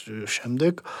სიმღერების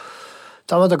შემდეგ.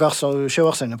 თამადა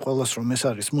შევახსენებ ყველას, რომ ეს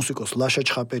არის მუსიკოს ლაშა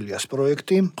ჩხაპელიას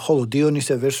პროექტი, ხოლო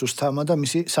დიონისე versus თამადა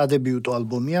მისი სადებიუტო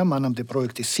ალბომია, მანამდე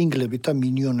პროექტის სინგლებით და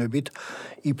მინიონებით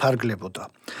იფარგლებოდა.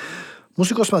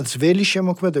 მუსიკოსმა ძველი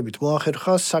შემოქმედებით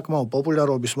მოახერხა საკმაო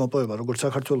პოპულარობის მოპოვება როგორც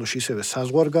საქართველოში, ისევე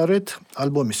საზღვარგარეთ.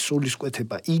 ალბომის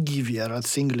სულისკვეთება იგივეა, რაც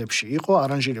სინგლებში იყო,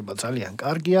 არანჟირება ძალიან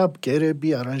კარგია, ბგერები,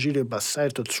 არანჟირება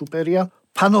საერთოდ სუპერია.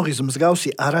 ფანოღის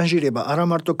მსგავსი არანჟირება არა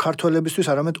მარტო ქართველებისთვის,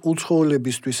 არამედ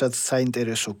უცხოელებისთვისაც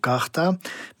საინტერესო გახდა.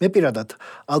 მე პირადად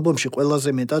ალბომში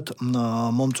ყველაზე მეტად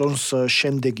მომწონს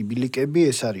შემდეგი ბილიკები,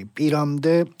 ეს არის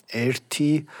პირამდე,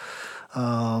 1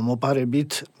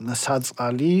 მოპარებით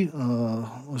საწყალი,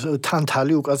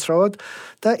 თანთალი უკაცრავად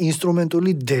და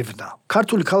ინსტრუმენტული დევნა.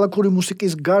 ქართული ქალაქური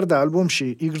მუსიკის გარდა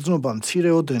ალბომში იგრძნობა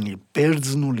მცირეოდენი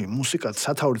ბერძნული მუსიკაც,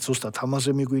 სათაურიც ზუსტად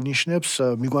ამაზე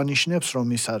მიგვანიშნებს, რომ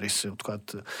ის არის, ვთქვათ,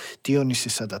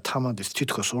 დიონისისა და თამადის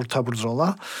თითქოს ორთაბრძოლა.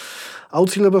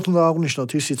 აუცილებლად უნდა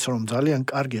აღვნიშნოთ ისიც, რომ ძალიან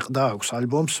კარგი ყდა აქვს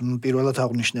ალბომს, პირველად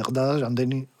აღვნიშნე ყდა,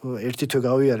 რამდენი ერთი თვე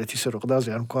გავიარეთ ისე, რომ ყდაზე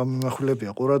არ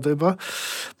მქვამიმახვილებია ყურადღება.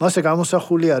 მასე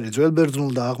გამოსახული არის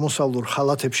ძველბერძნულ და აღმოსავლურ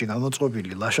ხალათებში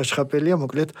გამოწყობილი ლაშა ჩხაპელია,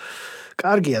 მოკლედ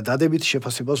კარგია, დადებითი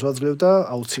შეფასებას ვაძლევ და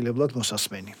აუცილებლად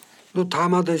მოსასმენი.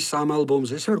 თამადის ამ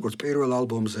ალბომზე, ისე როგორც პირველ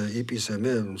ალბომზე, EP-ზე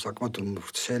მე საკმაოდ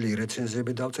ვრცელი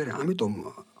რეცენზიები დავწერე, ამიტომ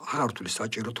აღარ ვთვლი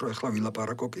საჭიროდ, რომ ეხლა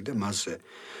ვილაპარაკო კიდე მასზე.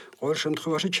 ყოველ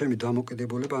შემთხვევაში ჩემი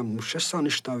დამოკიდებულება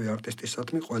შესანიშნავი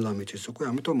არტისტისადმი ყველა მიცის უკვე,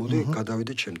 ამიტომ მოდი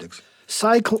გადავიდეთ შემდეგზე.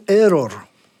 Cycle Error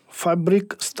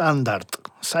Fabric Standard,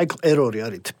 Cycle Error-ი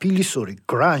არის თბილისური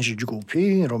grunge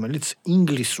ჯგუფი, რომელიც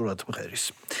ინგლისურად მღერის.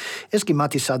 ეს კი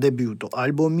მათი სადებიუტო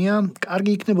ალბომია.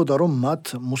 კარგი იქნებოდა, რომ მათ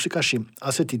მუსიკაში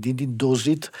ასეთი დიდი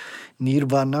დოზით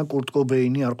Nirvana, Kurt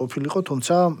Cobain-ი არ ყოფილიყო,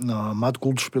 თუმცა მათ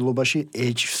გულშვილობაში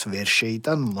Edge-ს ვერ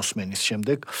შეიტან მოსმენის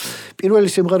შემდეგ. პირველი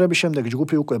სიმღერების შემდეგ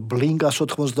ჯგუფი უკვე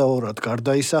Blink-182-ად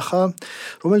გარდაისახა,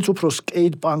 რომელიც უფრო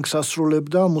skate punk-ს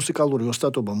ასრულებდა, მუსიკალური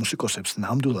ოსტატობა მუსიკოსებს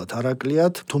ნამდვილად არ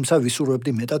აკლიათ, თუმცა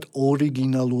ვისურვებდი მეტად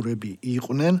ორიგინალურები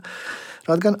იყვნენ,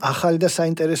 რადგან ახალი და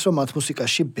საინტერესო მათ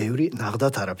მუსიკაში ბევრი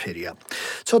ნაღდათ არაფერია.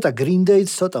 ცოტა Green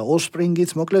Day-ც, ცოტა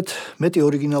Offspring-იც, მოკლედ მეტი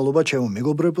ორიგინალობა ჩემო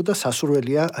მეგობრებო და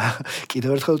სასურველია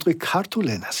კიდევ ერთხელ ვთქვი ქართულ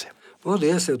ენაზე. მოდი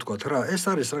ესე ვთქვათ რა, ეს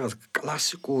არის რაღაც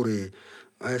კლასიკური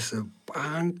ეს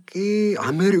პანკი,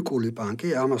 ამერიკული პანკი,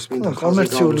 ამას მინდა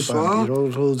კომერციული პანკი,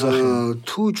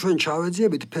 თუ ჩვენ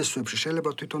ჩავეძიებით ფესვებში,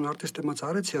 შეიძლება თვითონ არტისტებმაც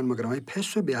არ ეციან, მაგრამ აი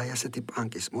ფესვები აი ასეთი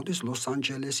პანკის მოდის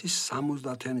ლოს-ანჯელესის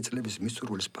 70-იანი წლების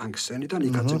მისურვილის პანკ სცენიდან,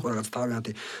 იქაც იყო რაღაც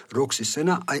თავიანთი როქსის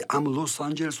სცენა, აი ამ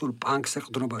ლოს-ანჯელესურ პანკს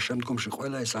ეყრდნობა შემდგომში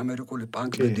ყველა ეს ამერიკული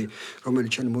პანკბენდი,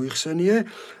 რომელიც ჩვენ მოიხსენიე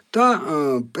და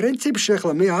პრინციპში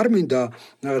ახლა მე არ მინდა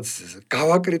რაღაც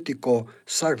გავაკრიტიკო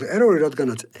Cycle Error-ი,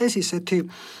 რადგანაც ეს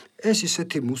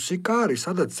ისეთი მუსიკა არის,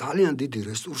 სადაც ძალიან დიდი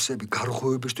რესურსები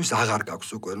გარღვევებისთვის აღარ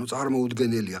გაქვს უკვე,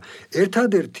 წარმოუდგენელია.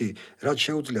 ერთადერთი, რაც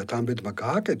შეუძლიათ ამ ბედმა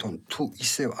გააკეთონ, თუ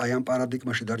ისევ აი ამ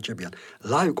პარადიგმაში დარჩებიან,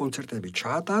 ლაივ კონცერტები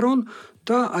ჩაატარონ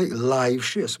და აი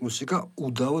ლაივში ეს მუსიკა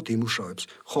უდავოდ იმუშავებს.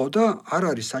 ხო და არ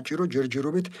არის საჭირო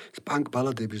ჯერჯერობით პანკ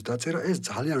ბალადების დაწერა, ეს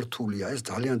ძალიან რთულია, ეს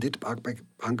ძალიან დიდ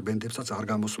პანკ ბენდებსაც არ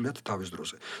გამოსულიათ თავის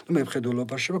დროზე. მე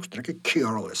მხედველობაში მაქვს ტრეკი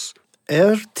Careless.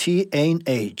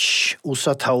 RTNH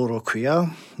უსათაურო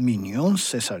ქვია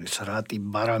Minions, ეს არის რატი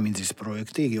ბარამინძის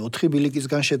პროექტი, იგი 4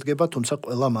 ბილიკისგან შედგება, თუმცა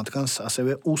ყველა მათგანს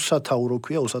ასევე უსათაურო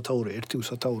ქვია, უსათაურო 1,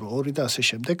 უსათაურო 2 და ასე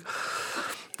შემდეგ.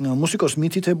 მუსიკოს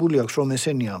მითითებული აქვს, რომ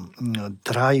ესენია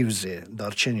დრაივზე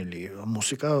დარჩენილი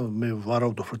მუსიკა, მე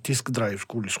ვარავდობ, რომ დისკ დრაივს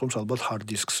გულისხმობს, ალბათ hard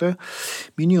disk-ზე.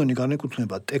 Minion-ი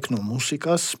განეკუთვნება ტექნო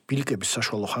მუსიკას, ბილიკების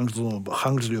საშუალო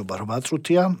ხანგრძლივობა 8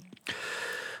 წუთია.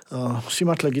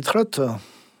 სიმართლე გითხრათ,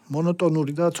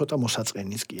 მონოტონური და ცოტა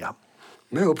მოსაწყენიც კია.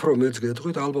 მე უფრო მეც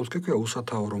გეტყვით, ალბათ გიქვია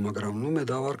უსათაურო, მაგრამ მე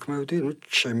დავარქმევდი,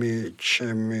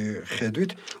 ჩემი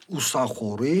ხედვით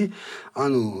უსახური,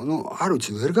 არ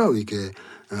ვიცი, ვერ გავიგე,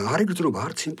 არ იგრძნობა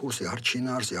არც იმპულსი, არც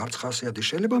შინაარსი, არც ხასიათი,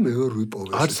 შეიძლება მე ვერ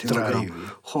ვიპოვე ესეთი, მაგრამ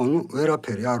ხო,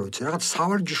 ვერაფერი, არ ვიცი, რაღაც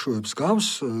სავარჯიშოებს გავს,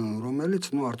 რომელიც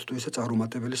არც თუ ისე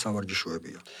წარუმატებელი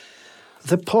სავარჯიშოებია.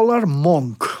 The Polar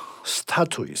Monk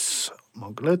Statues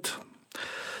მოკლედ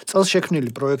წელს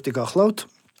შექმნილი პროექტი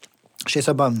გახლავთ.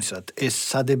 შესაბამისად, ეს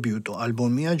სადებიუტო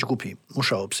ალბომია, ჯგუფი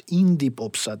მუშაობს ინდი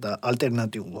პოპსა და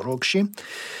ალტერნატიულ როკში.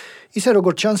 ისე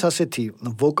როგორც ჩანს, ასეთი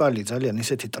ვოკალი ძალიან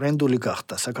ისეთი ტრენდული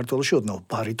გახდა საქართველოში, ოდნავ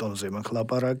ბარიტონზე მაქვს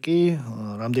ლაპარაკი,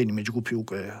 რამდენიმე ჯგუფი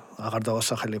უკვე აღარ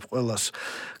დავასახელებ ყველას,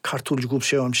 ქართულ ჯგუფს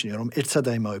შევამჩნია, რომ ერთსა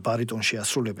და იმავე ბარიტონში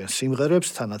ასრულებენ სიმღერებს,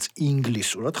 თანაც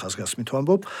ინგლისურად, ხაზგასმით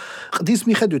ვამბობ. ყდის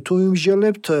მიხედვით თუ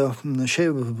იმსჯელებთ,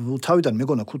 თავიდან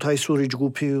მეგონა ქუთაისური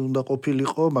ჯგუფი უნდა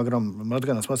ყოფილიყო, მაგრამ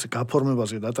რადგანაც მას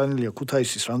გაფორმებაზე დატანილია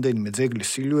ქუთაისის რამდენიმე ძეგლის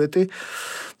სილუეტი,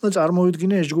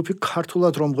 წარმოვიდგინე ეს ჯგუფი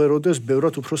ქართულად რომ მღეროდეს,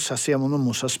 ბევრად უფრო სასიამოვნო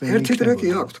მოსასმენი იქნება. ერთი ტრეკი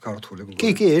აქვს ქართული.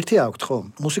 კი, ერთი აქვს, ხო.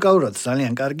 მუსიკალურად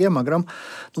ძალიან კარგია, მაგრამ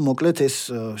მოკლედ ეს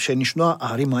შენიშვნა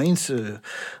არის მაინც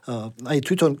აი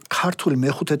თვითონ ქართული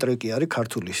მეხუთე ტრეკი არის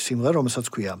ქართული სიმღერა, რომელსაც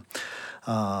ქვია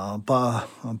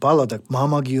ბალადა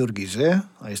მამა გიორგიზე,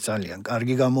 აი ეს ძალიან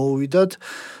კარგი გამოუვიდათ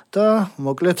და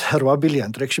მოკლედ 8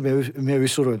 ბილიან ტრეკში მე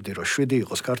ვისურვებდი, რომ 7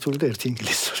 იყოს ქართული და 1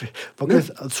 ინგლისური. მოკლედ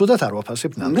ცუდად არ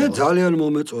ვაფასებ ნამდვილად. მე ძალიან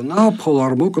მომეწონა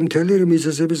Polar Monk მთელი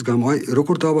მიზეზების გამო. აი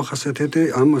როგორ დავახასიათებდი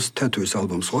ამ Statues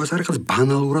ალბომს. ხო, ეს არის ხაც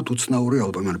ბანალურად უცნაური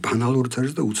ალბომი, ანუ ბანალურიც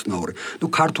არის და უცნაური.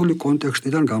 ქართული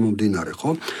კონტექსტიდან გამომდინარე,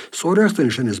 ხო? სწორი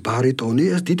ახსენე შენ ეს ბარიტონი,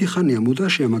 ეს დიდი ხანია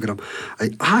მოდაშია, მაგრამ აი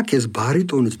აქ ეს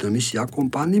ბარიტონიც და მისი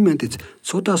აკომპანიმენტიც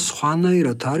ცოტა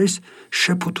სხვანაირად არის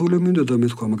შეფუთული მინდოდა მე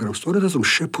თქვა, მაგრამ სწორედ ასე რომ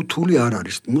შეფუთული არ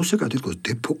არის. მუსიკა თითქოს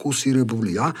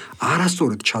დეფოკუსირებულია,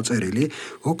 არასწორად ჩაწერილი,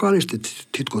 ვოკალისტი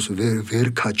თითქოს ვერ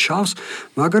ქაჩავს,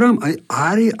 მაგრამ აი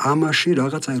არის ამაში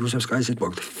რაღაც აი რუსებს კაი სიტყვა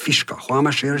აქვს ფიშკა, ხო,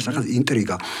 ამაში არის რაღაც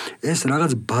ინტრიგა. ეს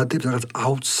რაღაც ბადებს, რაღაც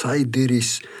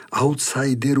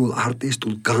აუთსაიდერულ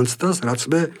არტისტულ განცდას, რაც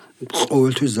მე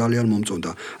ყოველთვის ძალიან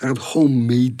მომწონდა. რაღაც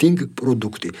homemade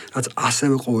პროდუქტი, რაც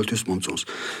ასევე ყოველთვის მომწონს.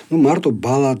 მარტო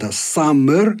ბალადა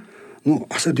Summer,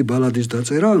 ასეთი ბალადის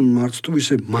დაწერა, მარც თუ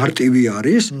ისე მარტივი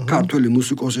არის ქართველი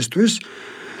მუსიკოსისთვის.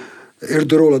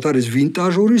 ერთდროულად არის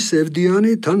ვინტაჟური,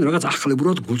 სევდიანი, თან რაღაც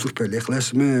ახლებურად გულწრფელი. ეხლა ეს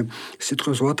მე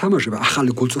სიტყვებს ვათამაშებ,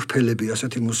 ახალი გულწრფელები,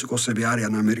 ასეთი მუსიკოსები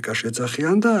არიან ამერიკაში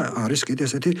ეძახიან და არის კიდე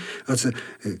ესეთი რაც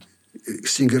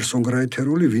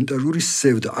singer-songwriter-ული ვინტაჟური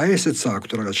სევდა. აი ესეც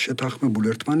აქვს რაღაც შეთანხმებული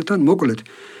ერთმანეთთან. მოკლედ,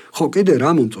 ხო, კიდე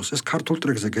რა მომწონს, ეს ქართულ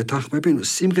ტრეკზე გეთანხმები,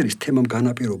 სიმღერის თემამ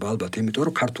განაპირობა ალბათ, იმიტომ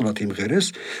რომ ქართულად იმღერეს,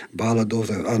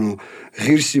 ბალადოზე,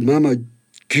 ღირსი მამა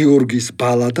გიორგის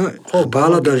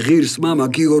ბალადა ღირს მამა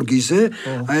გიორგიზე,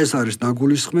 აი ეს არის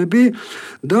ნაგულისხმები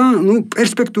და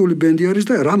პერსპექტიული ბენდი არის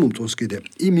და რა მომწონს კიდე.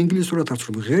 იმ ინგლისურად არც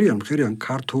რომ ღერიან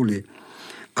ქართული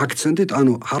აქცენტით,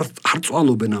 არ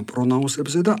წვალობენ ამ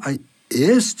პრონაუნსებზე და აი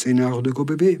ეს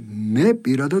წინააღმდეგობები მე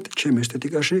პირადად ჩემ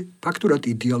ესთეტიკაში ფაქტურად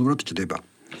იდეალურად ჭდება.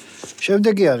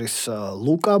 შემდეგი არის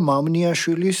ლუკა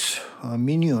მამნიაშვილის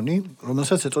მინიონი,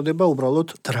 რომელსაც ეწოდება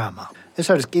უბრალოდ დრამა. ეს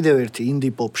არის კიდევ ერთი ინდი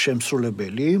პოპ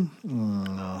შემსრულებელი,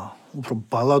 უფრო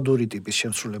ბალადური ტიპის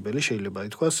შემსრულებელი შეიძლება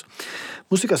ითქვას.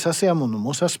 მუსიკა სასიამოვნო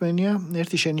მოსასმენია,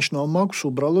 ერთი შენიშვნა მაქვს,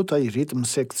 უბრალოდ აი რიტმ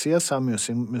სექცია სამივე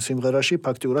სიმღერაში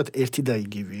ფაქტიურად ერთი და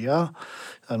იგივეა.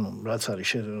 რაც არის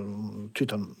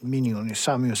თვითონ მინიონი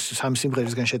სამი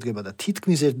სიმღერისგან შედგება და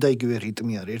თითქმის ერთი და იგივე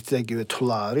რიტმი არის, ერთი და იგივე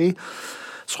თვლა არის.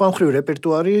 სხვა მხრივ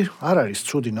რეპერტუარი არ არის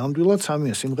ცუდი ნამდვილად,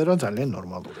 სამივე სიმღერა ძალიან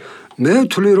ნორმალურია. მე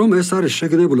ვთვლი რომ ეს არის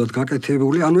შეგნებულად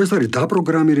გაკეთებული, ეს არის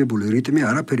დაპროგრამირებული რიტმი,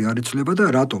 არაფერი არ იცვლება და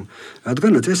რატომ?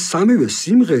 რადგანაც ეს სამივე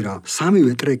სიმღერა,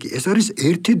 სამივე ტრეკი, ეს არის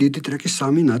ერთი დიდი ტრეკის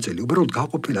სამი ნაწილი. უბრალოდ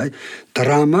გაყოფილი, აი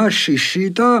დრამა, შიში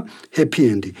და ჰეპი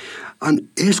ენდი.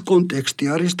 ეს კონტექსტი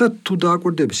არის და თუ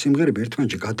დააკვირდები სიმღერები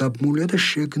ერთმანეთში გადაბმულია და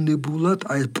შეგნებულად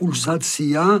აი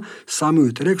პულსაცია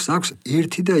სამივე ტრეკს აქვს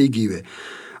ერთი და იგივე.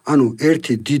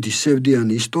 ერთი დიდი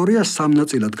სევდიანი ისტორია სამ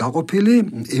ნაწილად გაყოფილი,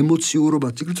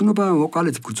 ემოციურობა, ციგრძნობა,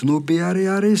 ვოკალიც გრძნობიარე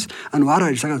არის, არ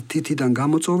არის რაღაც თითიდან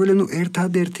გამოწვეული,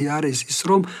 ერთადერთი არის ის,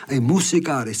 რომ აი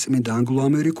მუსიკა არის წმინდა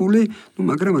ანგლო-ამერიკული,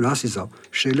 მაგრამ რას იზავ,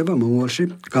 შეიძლება მომავალში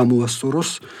გამოასწოროს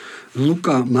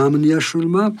ლუკა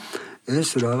მამნიაშვილმა ეს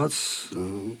რაღაც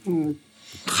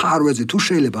ხარვეზე, თუ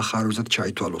შეიძლება ხარვეზად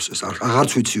ჩაითვალოს ეს,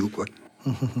 აღარც ვიცი უკვე.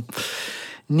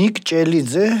 ნიკ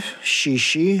ჭელიძე,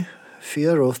 შიში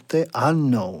Fear of the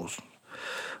Unknown.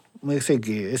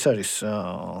 ეს არის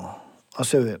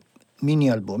ასევე მინი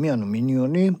ალბომი,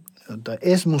 მინიონი და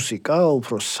ეს მუსიკა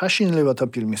უფრო საშინელებათა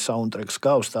ფილმის საუნდტრეკს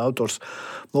გავს და ავტორს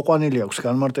მოყვანილი აქვს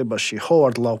განმარტებაში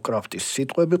ჰოვარდ ლავკრაფტის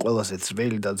სიტყვები, ყველაზე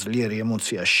ძველი და ძლიერი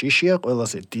ემოცია შიშია,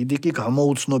 ყველაზე დიდი კი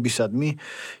გამოუცნობისადმი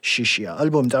შიშია.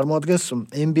 ალბომი წარმოადგენს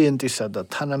ემბიენტისა და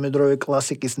თანამედროვე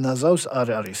კლასიკის ნაზავს, არ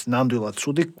არის ნამდვილად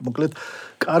ცუდი, მოკლედ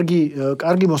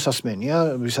კარგი მოსასმენია,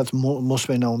 ვისაც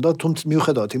მოსმენა უნდა, თუმცა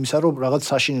მიუხედავად იმისა, რომ რაღაც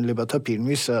საშინელებათა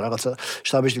ფილმის რაღაცა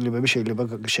შთაბეჭდილებები შეიძლება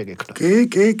შეგექმნას.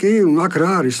 კი, აქ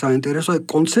რა არის საინტერესო,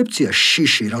 კონცეფცია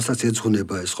შიში, რასაც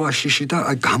ეძღვნება ეს, ხო, შიში და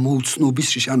გამოუცნობის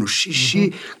შიში, შიში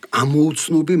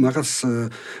ამოუცნობი მაგას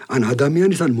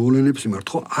ადამიანის მოვლენებს მიმართ,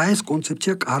 ხო, ეს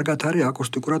კონცეფცია კარგად არის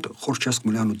აკუსტიკურად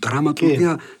ხორჩასქმული,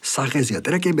 დრამატურგია სახეზია,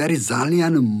 ტრეკები არის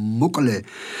ძალიან მოკლე.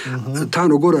 თან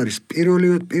როგორ არის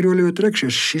პირველივე ტრეკში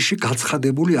შიში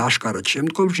გაცხადებული აშკარად,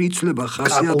 შემდგომში იცვლება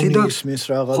ხასიათი და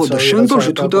ხო და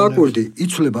შემდგომში თუ დააკვირდი,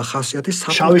 იცვლება ხასიათი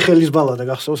შავი ხელის ბალადა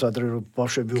გახსოვს ადრე რომ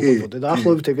ბავშვები უყურებოდნენ და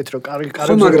ახლობით ეგეთ რომ კარგი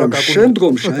მაგრამ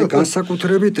შემდგომში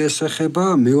განსაკუთრებით ეს ეხება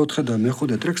მეოთხე და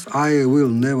მეხუთე ტრეკს I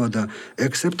will never და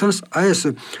acceptance,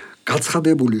 ეს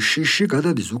გაცხადებული შიში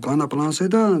გადადის უკანა პლანზე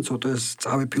და ცოტა ეს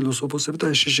წავი ფილოსოფოსები და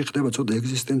ეს შიში ხდება ცოტა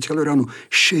ეგზისტენციალური,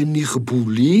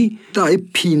 შენიღბული და აი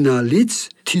ფინალიც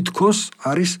თითქოს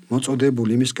არის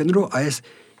მოწოდებული იმისკენ, რომ აი ეს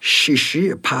შიში,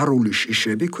 ფარული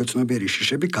შიშები, ქვეცნობიერი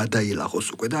შიშები გადაილახოს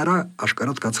უკვე და არა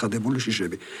აშკარად გაცხადებული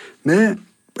შიშები. მე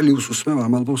პლუს უსმევ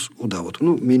ამ ალბომს უდავოდ,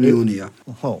 მინიონია.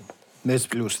 ხო, მეც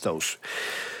პლუს დავუსვი.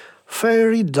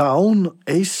 Fairy Down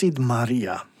Acid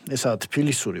Maria. ესაა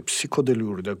თბილისური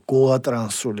ფსიქოდელიური და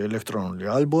გოატრანსული ელექტრონული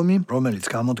ალბომი, რომელიც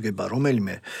გამოდგება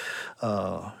რომელიმე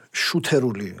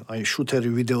შუთერი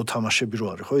ვიდეო თამაშები რო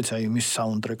არის, ხო იცი, აი იმის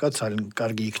საუნდტრეკად ძალიან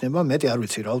კარგი იქნება, მეტი არ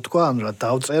ვიცი რა ვთქვა, რა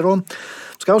დავწერო.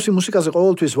 მსგავსი მუსიკაზე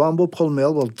ყოველთვის ვამბობ ხოლმე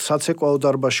ალბათ საცეკვაო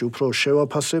დარბაზში უფრო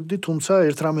შევაფასებდი, თუმცა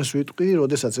ერთ რამეს ვიტყვი,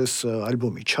 როდესაც ეს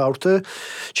ალბომი ჩავრთე,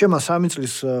 ჩემმა 3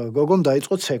 წლის გოგომ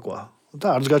დაიწყო ცეკვა.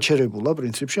 და არც გაჩერებულა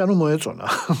პრინციპში, მოეწონა.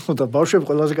 და ბავშვები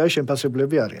ყველაზე კაი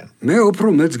შემფასებლები არიან. მე უფრო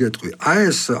მეც გეტყვი,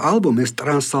 ეს ალბომი, ეს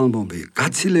ტრანს ალბომი,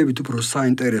 გაცილებით უფრო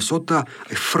საინტერესო და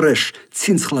ფრეშ,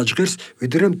 ცინცხლად ჟღერს,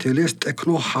 ვიდრე მთელი ეს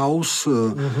ტექნო ჰაუს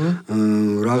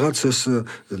რაღაც ეს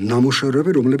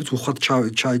ნამუშევრები, რომლებიც უხვად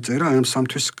ჩაიწერა ამ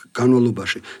სამთვის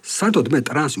განმავლობაში. საერთოდ მე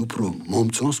ტრანსი უფრო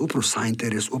მომწონს, უფრო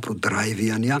საინტერესო, უფრო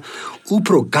დრაივიანია,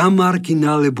 უფრო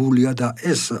გამარგინალებულია და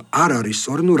ეს არ არის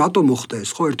სწორი, რატომ მოხდა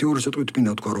ეს, ხო, 1-2 სიტყვით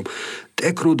მინდა თქვა, რომ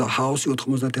ტექნო და ჰაუსი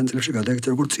 90-იან წლებში გადაიქცა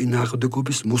როგორც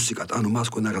წინააღმდეგობის მუსიკად, მას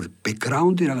ქონდა რაღაც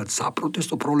ბექგრაუნდი, რაღაც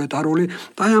საპროტესტო პროლეტარული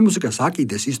და აი ამ მუსიკას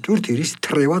აკიდეს ის თვირთი, რის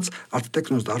თრევაც არც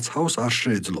ტექნოს და არც ჰაუსს არ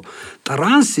შეეძლო.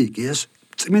 ტრანსი კი ეს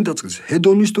წმინდა წყლის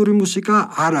ჰედონისტური მუსიკა,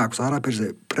 არ აქვს არაფერზე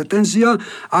პრეტენზია,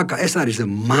 ეს არის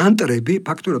მანტრები,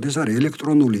 ფაქტობრივად ეს არის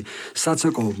ელექტრონული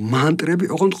საცეკვაო მანტრები,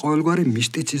 ოღონდ ყოველგვარი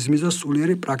მისტიციზმის და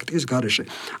სულიერი პრაქტიკის გარეშე.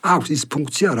 აქვს ის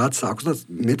ფუნქცია, რაც აქვს და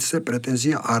მეცე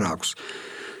პრეტენზია არ აქვს.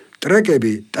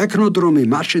 ტრეკები, ტექნოდრომი,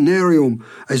 მაშინერიუმ,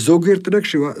 ზოგიერთ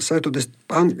ტრეკში საერთოდ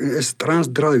ეს ტრანს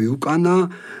დრაივი უკანა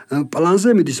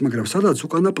პლანზე მიდის, მაგრამ სადაც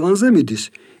უკანა პლანზე მიდის,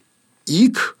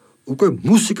 იქ უკვე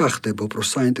მუსიკა ხდება უფრო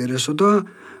საინტერესო და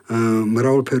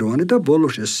მრავალფეროვანი და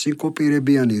ბოლოში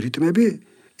სინკოპირებიანი რიტმები,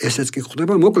 ესეც კი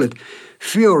ხდება, მოკლედ,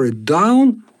 fear it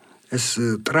down, ეს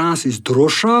ტრანსის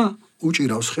დროშა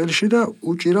უჭირავს ხელში და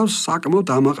უჭირავს საკმაოდ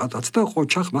ამაყატაც და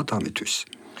ყოჩახ მათ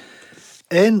ამისთვის.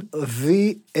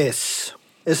 NVS.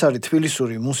 ეს არის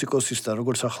თბილისური მუსიკოსის და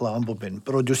როგორც ახლა ამბობენ,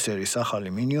 პროდიუსერის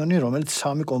ახალი მინიონი, რომელიც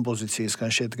 3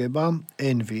 კომპოზიციისგან შედგება.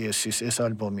 NVS-ის ეს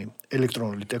ალბომი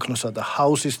ელექტრონული ტექნოსა და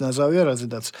ჰაუსის ნაზავია,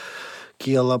 რაზედაც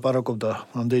გია ლაპარაკობდა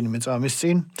ამდენიმე წამის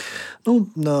წინ.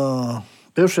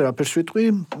 ბევრს ვერაფერს ვიტყვი,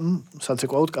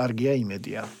 საცეკვაოდ კარგია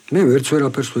იმედია. მე ვერც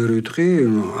ვერაფერს ვერ ვიტყვი,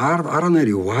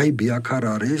 არანაირი ვაიბი აქ არ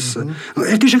არის.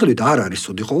 ერთი შეხედვით არ არის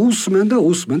ცუდი, ხო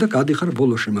უსმენ და გადიხარ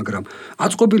ბოლოში, მაგრამ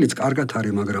აწყობილიც კარგად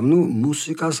არის, მაგრამ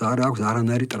მუსიკას არ აქვს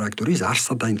არანაირი ტრაექტორი,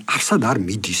 არსად არ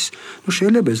მიდის.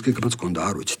 შეიძლება ეს გეგმაც გქონდა,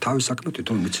 არ ვიცი, თავის საქმე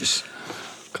თვითონ მიცის.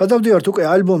 გადავდივართ უკვე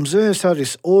ალბომზე, ეს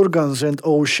არის Organs and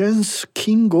Oceans,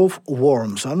 King of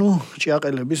Worms,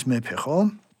 ჭიაყელების მეფე,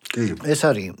 ხო? ეს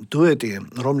არის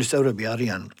დუეტი, რომლის წევრები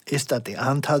არიან ესტატე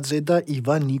ანთაძე და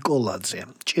ივან ნიკოლაძე.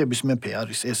 ჭიების მეფე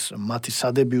არის ეს მათი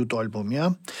სადებიუტო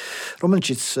ალბომია, რომელიც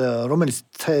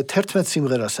 11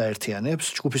 სიმღერას აერთიანებს.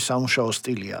 ჯგუფის სამუშაო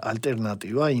სტილია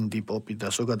ალტერნატივა, ინდი პოპი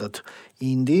და ზოგადად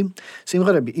ინდი.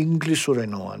 სიმღერები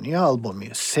ინგლისურენოვანია, ალბომი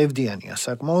სევდიანია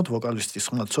საკმაოდ, ვოკალისტის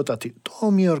ხმა ცოტათი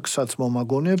ტომ იორკსაც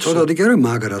მომაგონებს. ცოტათი კი არა,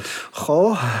 მაგრად. ხო,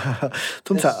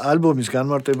 თუმცა ალბომის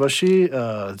განმარტებაში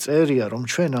წერია, რომ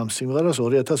ჩვენ ამ სიმღერას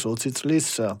 2020 წლის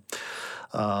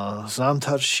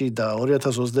ზამთარში და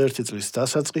 2021 წლის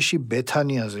დასაწყისში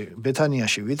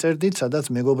ბეთანიაში ვიწერდით,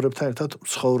 სადაც მეგობრებთან ერთად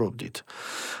ცხოვრობდით.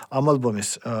 ამ ალბომის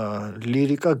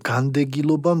ლირიკა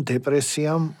განდეგილობამ,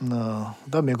 დეპრესიამ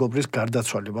და მეგობრის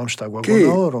გარდაცვალებამ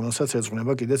შთაგვაგონაო, რომელსაც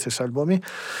ეძღვნება კიდეც ეს ალბომი.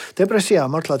 დეპრესია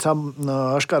მართლაც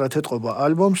აშკარად ეთყობა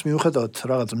ალბომს, მიუხედავად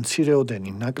რაღაც მცირეოდენი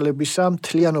ნაკლებისა,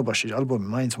 მთლიანობაში ალბომი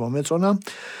მაინც მომეწონა.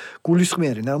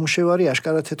 გულისხმიერი ნამუშევარი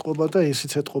აშკარად ეთყობა და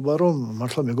ისიც ეთყობა, რომ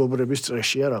მართლა მეგობრების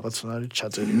წრეშია რაღაცნაირად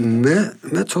ჩაწერილი.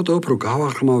 მე ცოტა უფრო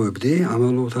გავახმავებდი ამ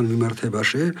ალბომთან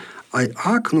მიმართებაში.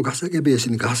 აქ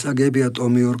გასაგებია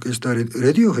ტომ იორკის და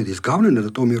რედიოჰედის გავლენა და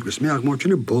ტომ იორკის მე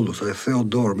აღმოჩენე ბოლოს,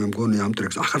 თეოდორ მე მგონი ამ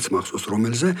ტრეკს ახაც მახსოვს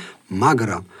რომელზე,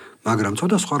 მაგრამ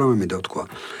ცოტა სხვა რამე მინდა ვთქვა.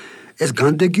 ეს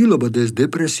განდეგილობა და ეს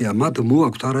დეპრესია მათ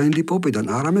მოაქვთ არა ინდი პოპიდან,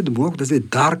 არამედ მოაქვთ ეს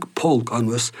dark folk,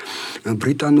 ეს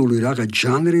ბრიტანული რაღაც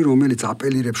ჟანრი, რომელიც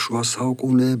აპელირებს შუა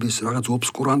საუკუნეების რაღაც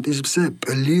ობსკურანტიზმზე,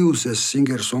 პლუს ეს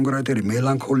სინგერ-სონგრაიტერი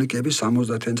მელანქოლიკები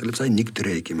 70-იან წლებს, ნიკ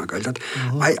დრეიკი მაგალითად.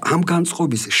 ამ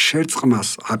განწყობის შერწყმას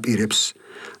აპირებს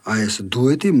ეს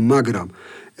დუეტი, მაგრამ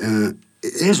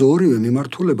ეს ორივე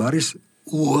მიმართულება არის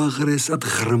უაღრესად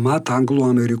ღრმად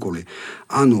ანგლო-ამერიკული.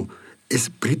 ეს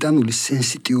ბრიტანული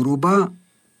სენსიტიურობა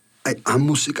ამ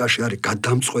მუსიკაში არის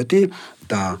გადამწყვეტი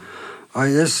და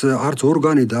ეს არც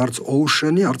ორგანი და არც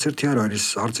ოუშენი არც ერთი არ არის,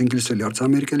 არც ინგლისელი, არც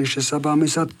ამერიკელი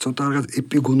შესაბამისად, ცოტა რაღაც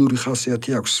ეპიგონური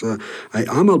ხასიათი აქვს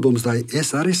ამ ალბომს და ეს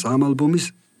არის ამ ალბომის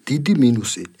დიდი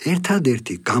მინუსი.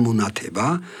 ერთადერთი გამონათება,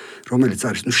 რომელიც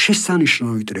არის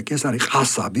შესანიშნავი ტრეკი, ეს არის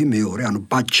ყასაბი მეორე,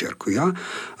 ბაჩერ ქვია,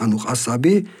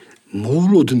 ყასაბი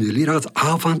მოულოდნელი რაღაც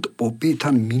ავანტ პოპი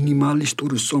თან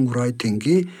მინიმალისტური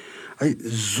სონგრაიტინგი,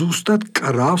 ზუსტად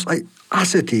კრავს,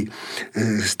 ასეთი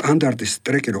სტანდარტის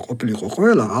ტრეკი რო ყოფილიყო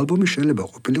ყველა, ალბომი შეიძლება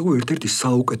ყოფილიყო ერთ-ერთი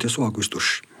საუკეთესო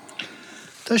აგვისტოში.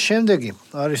 და შემდეგი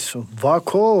არის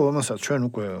ვაკო, რომელსაც ჩვენ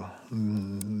უკვე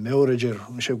მეორეჯერ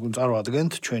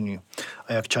წარმოადგენთ ჩვენი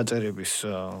აქ ჩაწერების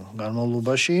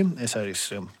განმავლობაში. ეს არის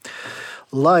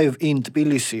Live in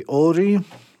Tbilisi 2,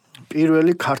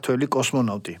 პირველი ქართველი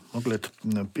კოსმონავტი. მოკლედ,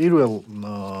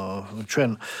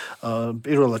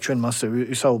 პირველად ჩვენ მასზე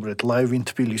ვისაუბრეთ Live in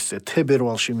Tbilisi-ზე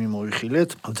თებერვალში მიმოიხილეთ.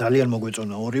 ძალიან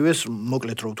მოგვეწონა ორივეს,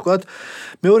 მოკლედ რო ვთქვათ.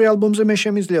 მეორე ალბომზე მე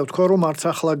შემიძლია ვთქვა, რომ არც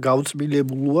ახლა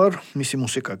გავწმილებული ვარ, მისი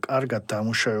მუსიკა კარგად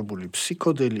დამუშავებული,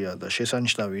 ფსიქოდელია და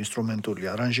შესანიშნავი ინსტრუმენტული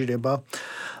არანჟირება.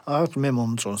 აქ მე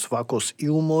მომწონს ვაკოს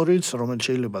იუმორიც, რომელიც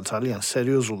შეიძლება ძალიან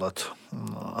სერიოზულად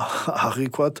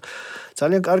აღიქვათ.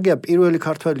 ძალიან კარგია პირველი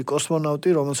ქართველი კოსმონავტი,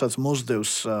 რომელსაც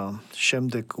მოსდევს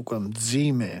შემდეგ უკვე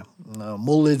მძიმე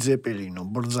მოლეძეპელინო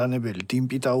ბრძანებელი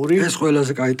დიმპიტაური. ეს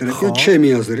ყველაზე კაი ტრეკია ჩემი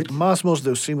აზრით. მას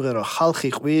მოსდევს სიმღერა ხალხი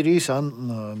ყვირის, ან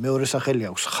მეორე სახელი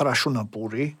აქვს ხრაშუნა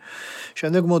პური.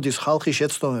 შემდეგ მოდის ხალხი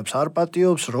შეცდომებს არ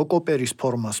პატიობს, როკ-ოპერის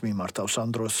ფორმას მიმართავს ამ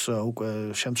დროს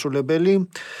უკვე შემსრულებელი.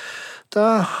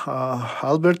 და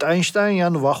ალბერტ აინშტაინი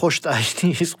ან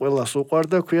ვახოშტაინი ის ყველას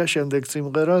უყვარდა, ქვია შემდეგ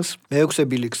სიმღერას. მეექვსე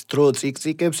ბილიქს დრო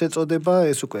წიკწიკებს ეწოდება,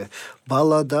 ეს უკვე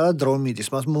ბალადა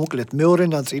დრომიდის. მას მოკლედ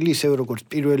მეორე ნაწილი, ისევე როგორც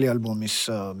პირველი ალბომის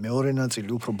მეორე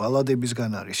ნაწილი, უფრო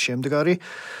ბალადებისგან არის შემდგარი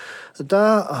და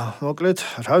მოკლედ,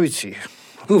 რა ვიცი,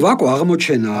 ვაკო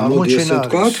აღმოჩენა, მოდი ესე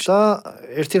ვთქვათ. და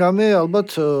ერთი რამე ალბათ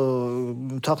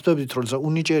თახტებით, რომ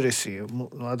უნიჭერესი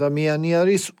ადამიანი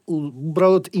არის,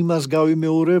 უბრალოდ იმას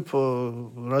გავიმეორებ,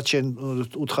 რაც შენ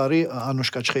უთხარი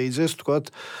ანუშკა ჩხეიძეს, ვთქვათ,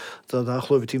 და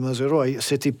დაახლოებით იმაზე, რომ აი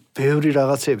ესეთი ბევრი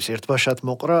რაღაცების ერთბაშად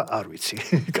მოყრა, არ ვიცი.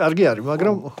 კარგი არის,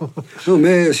 მაგრამ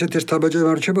მე ესეთ ერთ დაბაჯებს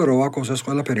მარჩება, რომ ვაკოს ეს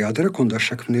ყველაფერი ადრე ქონდა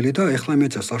შექმნილი და ეხლა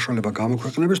მეცას საშუალება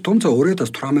გამოქვეყნების, თუმცა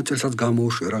 2018 წელსაც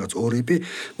გამოუშვია რაღაც ორიპი.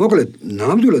 მოკლედ,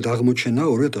 ნამდვილად აღმოჩენა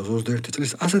 2021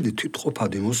 წლის ასეთი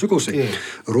თვითყოფადი მუსიკოსი,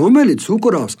 რომელიც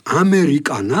უკრავს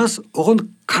ამერიკანას, ოღონდ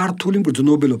ქართული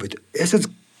მგრძნობელობით.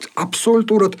 ესეც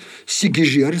აბსოლუტურად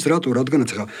სიგიჟი არის, რატო?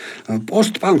 რადგანაც ხა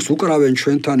პოსტ-პანკს უკრავენ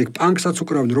ჩვენთან, იქ პანკსაც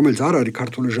უკრავენ, რომელიც არ არის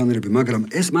ქართული ჟანრები, მაგრამ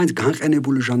ეს მაინც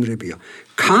განყენებული ჟანრებია.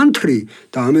 კანტრი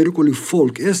და ამერიკული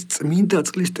ფოლკ, ეს წმინდა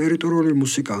წყლის ტერიტორიული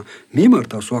მუსიკა.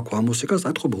 მიმართავს ვაკო ამ მუსიკას,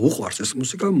 ატყობა უყვარს ეს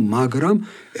მუსიკა, მაგრამ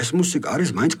ეს მუსიკა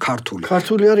არის მაინც ქართული.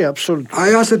 ქართული არის აბსოლუტურად.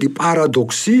 აი ასეთი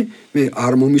პარადოქსი მე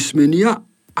არ მომისმენია.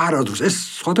 არადროს ეს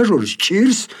სხვათა შორის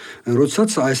ჭირს,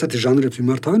 როდესაც აი ესეთი ჟანრებს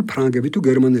მიმართავენ ფრანგები თუ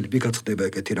გერმანელები, გაცდება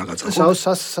ეგეთი რაღაცა.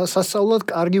 სასწაულად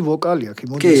კარგი ვოკალი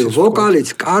აქვს, მოდი ესე. კი,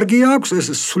 ვოკალიც კარგი აქვს,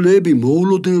 ეს სულები,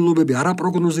 მოულოდნელობები,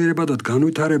 არაპროგნოზირებადად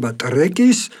განვითარება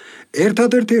ტრეკის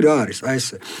ერთადერთი რა არის? აი ეს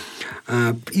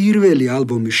პირველი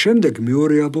ალბომის შემდეგ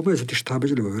მეორე ალბომი ესეთი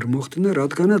შთაბეჭდილება ვერ მოხდინა,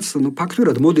 რადგანაც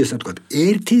ფაქტურად მოდი ესე ვთქვათ,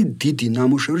 ერთი დიდი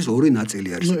ნამუშევრის ორი ნაწილი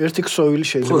არის. ერთი ქსოვილი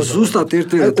შეიძლება. ზუსტად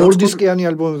ერთი ორდისკიანი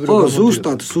ალბომები რო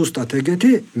ზუსტად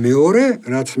ეგეთი, მეორე,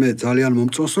 რაც მე ძალიან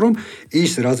მომწონს, რომ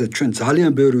ის რაზეც ჩვენ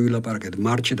ძალიან ბევრი ვილაპარაკეთ,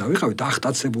 მარჩი დავიყავით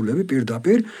ახტაცებულები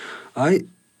პირდაპირ, აი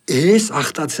ეს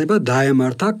ახტაცება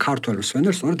დაემართა ქართველ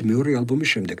მსმენელს სწორედ მეორე ალბომის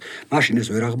შემდეგ. მაშინ ეს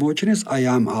ვერ აღმოაჩინეს, აი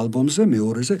ამ ალბომზე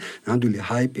მეორეზე ნამდვილი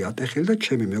ჰაიპი ატეხილი და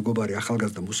ჩემი მეგობარი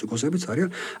ახალგაზრდა მუსიკოსებიც არიან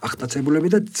ახტაცებულები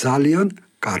და ძალიან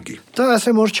კარგი. და ასე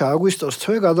მორჩა აგვისტოს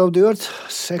თვე, გადავდივართ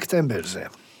სექტემბერზე.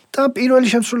 და პირველი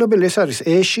შემსრულებელი ეს არის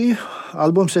ეში,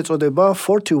 ალბომს ეწოდება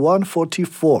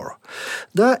 4144.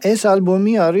 და ეს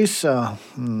ალბომი არის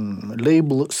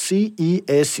label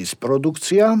CES-ის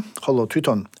პროდუქცია, ხოლო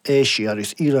თვითონ ეში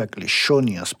არის ირაკლის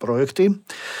შონიას პროექტი.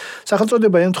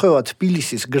 სახელწოდება ემთხვევა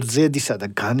თბილისის გრძედისა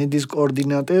და განედის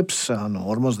კოორდინატებს, ანუ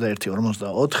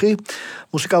 41-44.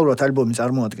 მუსიკალურად ალბომი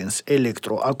წარმოადგენს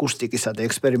ელექტროაკუსტიკისა და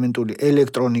ექსპერიმენტული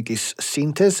ელექტრონიკის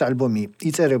სინთეზს. ალბომი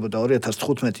იწერებოდა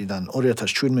 2015-დან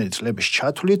 2017 წლების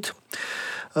ჩათვლით.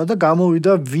 და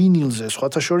გამოვიდა ვინილზე,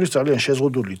 სხვათა შორის ძალიან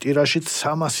შეზღუდული ტირაჟით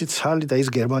 300 ცალი და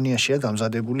ის გერმანიაშია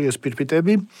დამზადებული ეს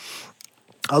ფირფიტები.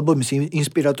 ალბომის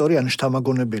ინსპირატორი ან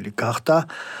შთამაგონებელი გახდა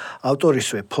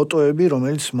ავტორისვე ფოტოები,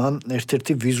 რომელიც მან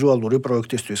ერთ-ერთი ვიზუალური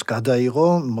პროექტისთვის გადაიღო,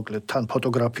 მოკლედ თან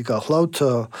ფოტოგრაფი გახლავთ.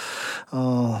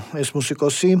 ეს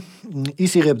მუსიკოსი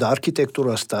ის იღებდა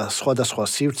არქიტექტურას და სხვადასხვა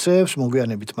სივრცეებს,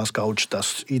 მოგვიანებით მას გაუჩნდა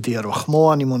იდეა, რომ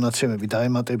ხმოვანი მონაცემები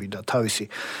დაემატებინა თავისი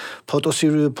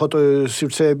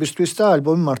ფოტოსივრცეებისთვის და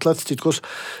ალბომი მართლაც თითქოს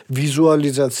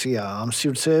ვიზუალიზაცია ამ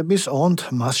სივრცეების, ოღონდ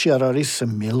მასში არ არის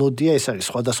მელოდია, ეს არის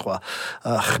სხვადასხვა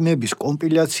ხმების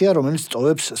კომპილაცია, რომელიც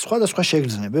ტოვებს სხვადასხვა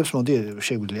შეგრძნებებს, მოდი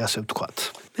შეგვიძლია ასე ვთქვათ.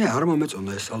 მე არ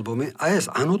მომეწონა ეს ალბომი, აი ეს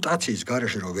ანოტაციის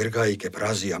გარეშე რომ ვერ გაიგებ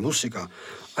რაზეა მუსიკა,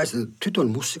 აი ეს თვითონ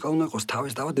მუსიკა უნდა იყოს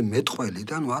თავის დავადე მეტყველი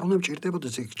და არ უნდა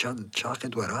მჭირდებოდეს იქ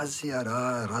ჩახედვა რაზე არა.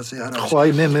 ხო,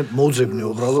 აი მე მოძებნე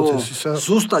უბრალოდ ეს ისა.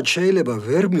 ზუსტად შეიძლება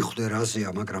ვერ მიხვდე რაზეა,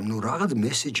 მაგრამ რაღაც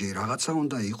მესიჯი რაღაცა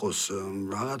უნდა იყოს,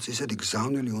 რაღაც ისეთი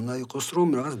გზავნილი უნდა იყოს, რომ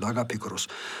რაღაც დაგაფიქროს.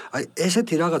 აი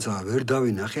ესეთი რაღაცა ვერ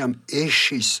დავინახე ამ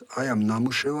ეშის, აი ამ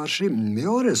ნამუშევარში.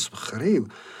 მეორეს მხრივ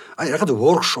აი რაღაც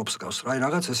workshops გავს, აი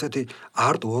რაღაც ესეთი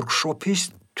art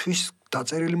workshop-ისთვის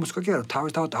დაწერილი მუსიკა კი არა,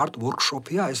 თავისთავად art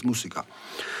workshop-ია ეს მუსიკა.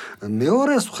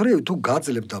 მეორეს მხრივ თუ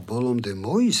გაძლებ და ბოლომდე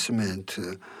მოისმენთ,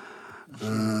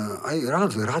 აი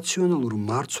რაღაც რაციონალურ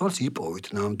მარცვალს იპოვით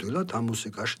ნამდვილად ამ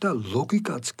მუსიკაში და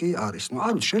ლოგიკაც კი არის.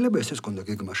 არ ვიცი, შეიძლება ესეც კონდა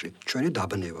გეგმაში, ჩვენი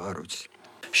დაბნება, არ ვიცი.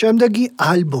 შემდეგი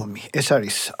ალბომი, ეს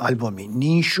არის ალბომი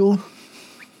ნიშუ.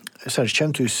 ეს არის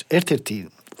ჩემთვის ერთ-ერთი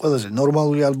ყველაზე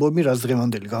ნორმალური ალბომი, რაც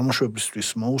დღევანდელი გამოშვებისთვის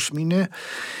მოусმინე.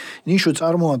 ნიშო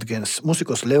წარმოადგენს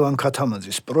მუსიკოს ლევან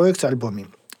ქათამაძის პროექტს ალბომი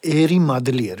ერი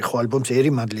მადლიერი, ხო ალბომს ერი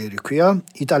მადლიერი ქვია,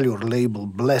 იტალიურ label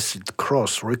Blessed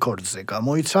Cross Records-ზე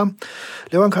გამოიცა.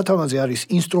 ლევან ქათამაძე არის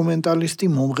ინსტრუმენტალისტი,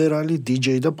 მომღერალი,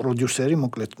 DJ და პროდიუსერი,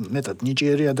 მოკლედ მეტად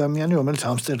ნიჭიერი ადამიანი, რომელიც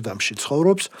ამსტერდამში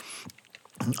ცხოვრობს.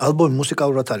 ალბომი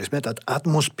მუსიკალურად არის მეტად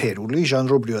ატმოსფერული,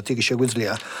 ჟანრობრივად იგი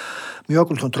შეგვიძლია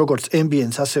მივაკუთვნოთ როგორც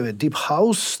ambient, ასევე deep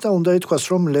house და უნდა ითქვას,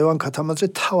 რომ ლევან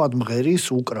ქათამაძე თავად მღერის,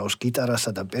 უკრავს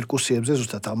გიტარასა და პერკუსიებზე,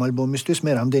 ზუსტად ამ ალბომისთვის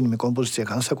მე რამდენიმე კომპოზიცია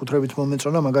განსაკუთრებით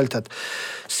მომეწონა, მაგალითად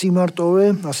სიმარტოვე,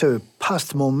 ასევე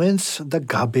Past Moments და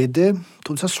გაბედე,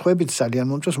 თუმცა სხვაებიც ძალიან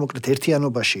მომწონს, მოკლედ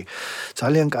ერთიანობაში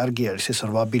ძალიან კარგი არის ეს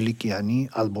 8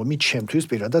 ბილიკიანი ალბომი ჩემთვის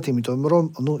პირადად, იმიტომ რომ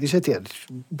ისეთი არის,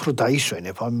 უფრო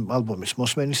დაისვენებ ამ ალბომის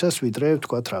მოსმენისას, ვიდრე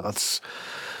თქვათ რაღაც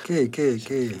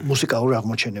კი. მუსიკალური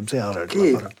აღმოჩენებზე არ არის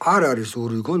ლაპარაკი. არ არის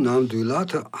ურიგო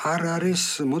ნამდვილად, არ არის,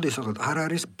 მოდი საერთოდ არ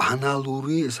არის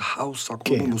ბანალური ეს house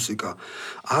საკვebo მუსიკა.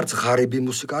 არც ღარიბი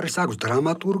მუსიკა არის, აქვს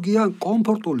დრამატურგია,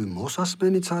 კომფორტული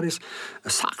მოსასმენიც არის,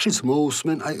 სახშიც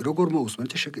მოусმენ, აი როგორ მოусმენ,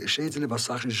 შეიძლება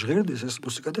სახში ჟღერდეს ეს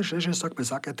მუსიკა და შესაქმეს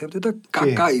აკეთებდე და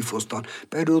კაიფოსთან.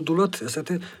 პერიოდულად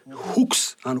ესეთი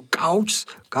hooks, ანუ couch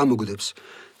გამოგდებს.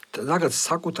 რაღაც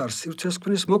საკუთარ სივრცეს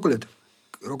ქმნის, მოკლედ,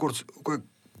 როგორც უკვე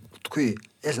თქვი,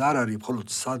 ეს არ არის მხოლოდ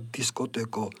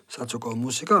სადისკოტეკო, საცოკო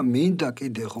მუსიკა, მინდა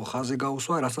კიდე ხო ხაზი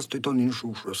გაუსვა, რასაც თვითონ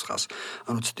ინშუშებს ხას.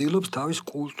 ანუ ცდილობს თავის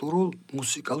კულტურულ,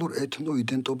 მუსიკალურ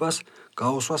ეთნოიდენტობას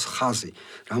გაუსვას ხაზი.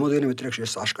 რამოდენიმე ტრეკში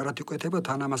ეს აშკარად იკვეთება,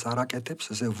 თან ამას არ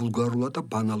აკეთებს ესე ვულგარულად და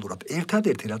ბანალურად.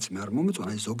 ერთადერთი რაც მე არ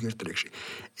მომეწონა, აი ზოგიერთ ტრეკში.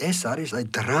 ეს არის აი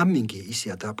დრამინგი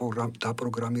ისეა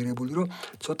დაპროგრამირებული, რომ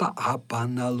ცოტა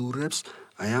აბანალურებს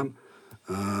აი ამ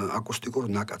აკუსტიკურ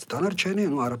ნაკადს. დანარჩენი,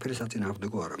 ანუ არაფერი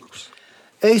საწინააღმდეგო არ აქვს.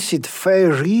 Acid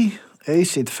Fairy,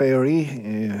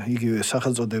 იგივე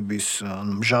სახელწოდების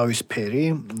მჟავის ფერი,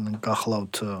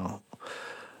 გახლავთ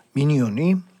მინიონი,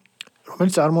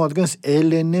 რომელიც წარმოადგენს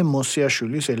ელენე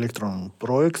მოსიაშვილის ელექტრონულ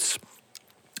პროექტს.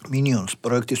 Minions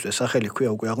პროექტისთვის სახელი ჰქვია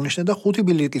უკვე აღნიშნე და 5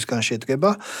 ბილიკისგან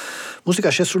შედგება. მუსიკა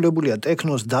შესრულებულია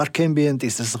ტექნოს, dark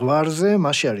ambient-ის ზღვარზე,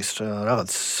 მასში არის რაღაც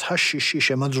საშიში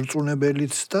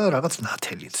შემაძრწუნებელიც და რაღაც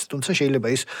ნათელიც. თუმცა შეიძლება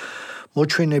ის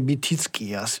მოჩვენებითიც კი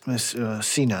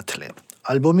სინათლე.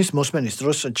 ალბომის მოსმენის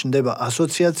დროს ჩნდება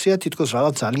ასოციაცია თითქოს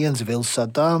რაღაც ძალიან ძველსა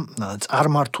და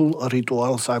წარმართულ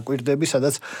რიტუალს აკვირდები,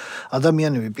 სადაც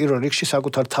ადამიანები პირველ რიგში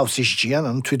საკუთარ თავს ისჯიან,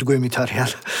 ანუ თვითგვემით არიან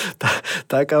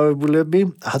დაკავებულები,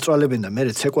 აწვალებენ და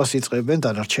მერე ცეკვას იწყებენ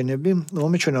დანარჩენები.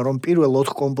 მომიჩვენა, რომ პირველ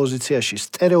 4 კომპოზიციაში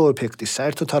სტერეო ეფექტი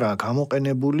საერთოდ არაა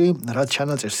გამოყენებული, რაც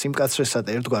ჩანაწერს სიმკაცრესა და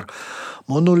ერთგვარ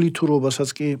მონოლითურობასაც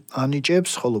კი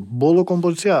ანიჭებს, ხოლო ბოლო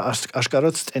კომპოზიცია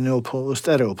აშკარად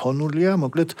სტერეოფონულია,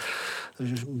 მოკლედ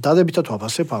დადებითად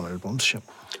ვაფასებ ამ ალბომს.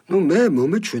 მე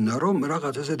მომეჩვენა, რომ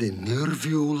რაღაც ესეთი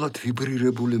ნერვიულად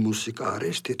ვიბრირებული მუსიკა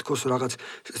არის, თითქოს რაღაც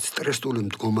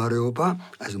სტრესული მდგომარეობა,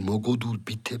 ეს მოგოდულ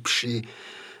ბითებში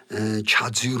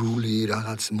ჩაძირული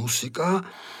რაღაც მუსიკა.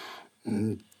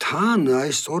 თან აი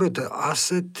სწორედ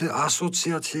ასეთ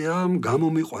ასოციაციამ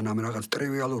გამომიყვანა რაღაც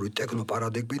ტრივიალური ტექნო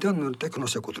პარადიგმიდან,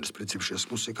 ტექნოს ეკუთვნის პრინციპში ეს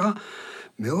მუსიკა.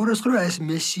 მეორე მხრივ ეს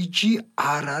მესიჯი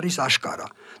არ არის აშკარა.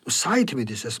 საით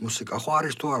მიდის ეს მუსიკა? ხო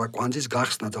არის თუ არა კვანძის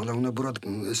გახსნა ძალაუნებურად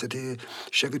ესეთი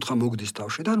შეკითხვა მოგდის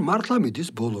თავშიდან, მართლა მიდის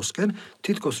ბოლოსკენ,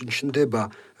 თითქოს ჩნდება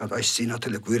აი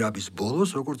სინათლე გვირაბის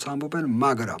ბოლოს, როგორც ამბობენ,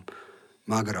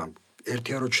 მაგრამ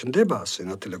ერთია რომ ჩნდება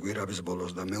სინათლე გვირაბის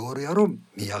ბოლოს და მეორეა რომ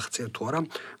მიაღწია თუ არა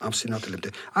ამ სინათლემდე.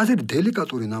 ასეთი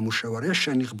დელიკატური ნამუშევარია,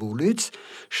 შენიღბულიც,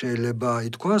 შეიძლება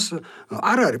ითქვას,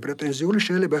 არ არის პრეტენზიული,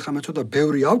 შეიძლება ახლა მე ცოტა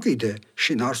ბევრი ავკიდე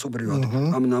შინაარსობრივად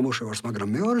ამ ნამუშევარს, მაგრამ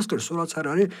მეორეს მხრივ სულაც არ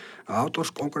არის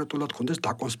ავტორს კონკრეტულად ხონდეს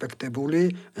დაკონსპექტებული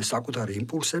საკუთარი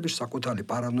იმპულსები, საკუთარი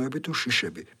პარანოები თუ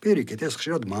შიშები. პირიქით, ეს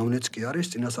ხშირად მავნეც კი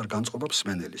არის, წინასწარ განწყობებს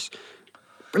მსმენელის.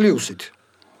 პლუსით.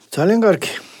 ძალიან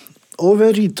კარგი.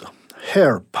 Overeat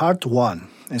Hair Part 1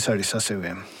 ეს არის ასევე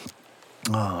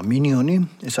მინიონი,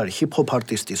 ეს არის ჰიპ-ჰოპ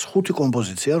არტისტის 5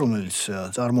 კომპოზიცია, რომელიც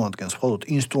წარმოადგენს მხოლოდ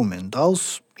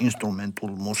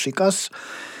ინსტრუმენტულ მუსიკას.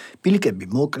 ბილიკები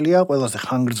მოკლეა, ყველაზე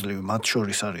ხანგრძლივი მათ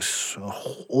შორის არის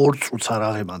 2 წუთს არ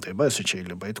აღემატება, ესე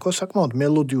შეიძლება ითქვას, საკმაოდ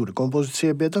მელოდიური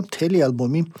კომპოზიციებია და მთელი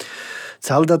ალბომი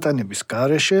ძალდატანების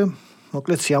გარეშე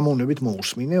მოკლედ სიამოვნებით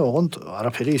მოусმინე, ოღონდ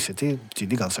არაფერი ისეთი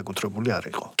დიდი განსაკუთრებული არ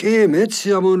იყო. კი, მეც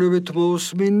სიამოვნებით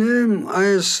მოусმინე, აი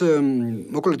ეს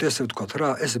მოკლედ ესე ვთქვათ რა,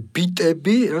 ეს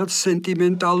ბიტები, რაღაც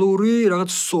სენტიმენტალური, რაღაც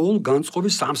soul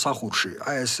განწყობის სამსახურში.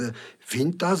 აი ეს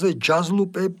ვინტაჟ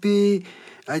ჯაზლუპები,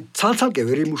 აი ცალ-ცალკე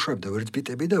ვერ იმუშავებდა ვერც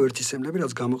ბიტები და ვერც ისემლები,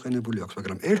 რაც გამოყენებული აქვს,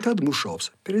 მაგრამ ერთად მუშაობს.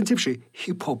 პრინციპში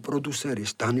ჰიპ-ჰოპ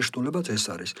პროდიუსერის დანიშნულებაც ეს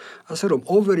არის. ასე რომ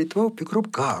overeat-მა ვფიქრობ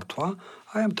გაართვა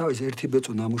აი ამ თავის ერთი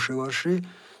ბეწო ნამუშევარში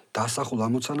დასახულ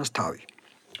ამოცანას თავი.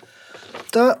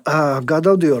 და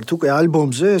გადავდივართ უკვე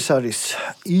ალბომზე, ეს არის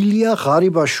ილია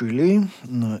ღარიბაშვილი,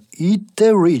 Eat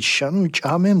the Rich, ანუ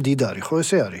ჭამე მდიდარი, ხო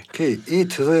ესე არის? კი,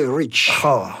 Eat the Rich.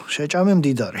 ხო, შეჭამე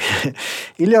მდიდარი.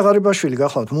 ილია ღარიბაშვილი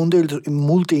გახლავთ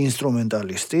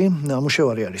მულტიინსტრუმენტალისტი,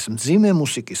 ნამუშევარი არის მძიმე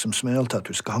მუსიკის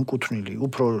მსმენელთათვის განკუთვნილი,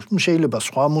 უფრო შეიძლება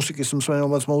სხვა მუსიკის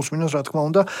მსმენელმაც მოусმინოს, რა თქმა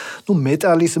უნდა,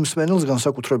 მეტალის მსმენელს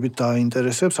განსაკუთრებით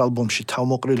დაინტერესებს, ალბომში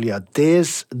თავმოყრილია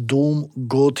death, doom,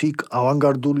 gothic,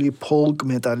 ავანგარდული, folk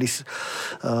მეტალის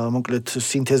მოკლედ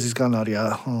სინთეზისგან არის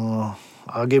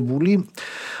აგებული.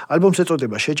 ალბომს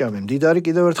ეწოდება შეჭამე მდიდარი,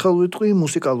 კიდევ ერთხელ ვიტყვი,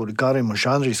 მუსიკალური გარემო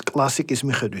ჟანრის კლასიკის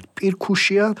მიხედვით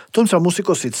პირქუშია, თუმცა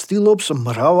მუსიკოსი ცდილობს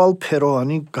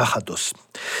მრავალფეროვანი გახადოს.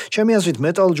 ჩემი აზრით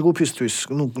მეტალ ჯგუფისთვის,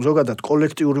 ზოგადად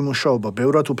კოლექტიური მუშაობა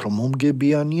ბევრად უფრო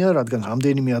მომგებიანია, რადგან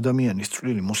რამდენიმე ადამიანის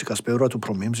წვლილი მუსიკას ბევრად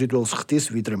უფრო მემზიდველს ხდის,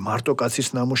 ვიდრე მარტო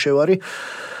კაცის ნამუშევარი.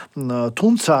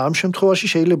 თუმცა ამ შემთხვევაში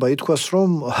შეიძლება ითქვას, რომ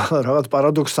რაღაც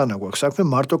პარადოქსთან გვაქვს საქმე,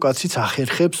 მარტო კაციც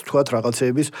ახერხებს თქვათ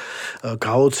რაღაცეების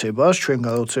გაოცებას, ჩვენ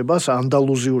გაოცებას,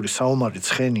 ანდალუზიური საომარი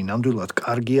ცხენი ნამდვილად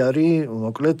კარგი არის,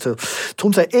 მოკლედ,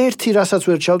 თუმცა ერთი რასაც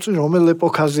ვერ ჩავწვი, რომელ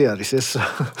ეპოქაზე არის ეს?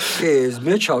 კი,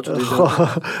 მე ჩავწვდი.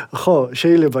 ხო,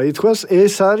 შეიძლება ითქვას,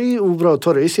 ეს არის უბრალოდ,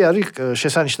 თორე ესე არის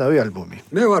შესანიშნავი ალბომი.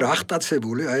 მე ვარ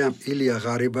ახტაცებული აი ამ ილია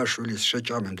ღარიბაშვილის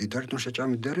შეჭამე მდიდარი,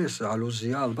 შეჭამე მდიდარი ეს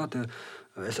ალუზია ალბათ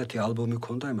ესეთი ალბომი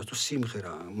ქონდა იმას თუ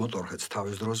სიმღერა მოტორჰედს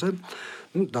თავის დროზე,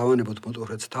 დავანებოთ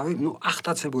მოტორჰედს თავი,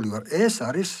 ახტაცებული ვარ. ეს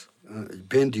არის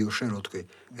ბენდიო შენ რო თქვი.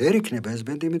 ვერ იქნება ეს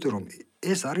ბენდი, იმიტომ რომ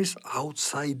ეს არის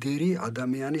აუტსაიდერი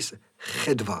ადამიანის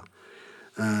ხედვა.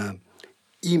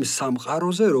 იმ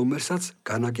სამყაროზე, რომელსაც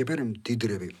განაგებენ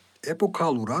მდიდრები.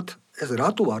 ეპოქალურად ეს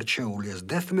რატო არჩეული ეს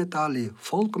death metal-ი,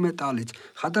 folk metal-იც,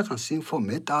 ხანდახან სიმფო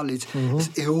მეტალიც, ეს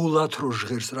ეულად რო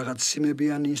ჟღერს რაღაც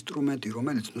სიმებიანი ინსტრუმენტი,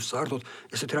 რომელიც საერთოდ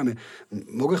ესეთი რამე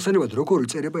მოგეხსენებათ როგორ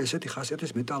იწერება ესეთი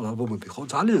ხასიათის მეტალ ალბომები, ხო?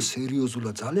 ძალიან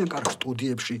სერიოზულად, ძალიან კარგ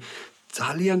სტუდიებში,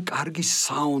 ძალიან კარგი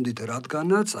საუნდით,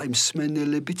 რადგანაც აი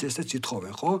მსმენელებიც ესეც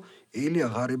ითხოვენ, ხო?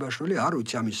 ილია ღარიბაშვილი, არ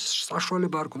ვიცი ამის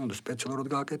საშუალება არ ქონდა სპეციალურად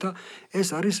გააკეთა,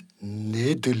 ეს არის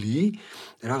ნედლი,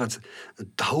 რაღაც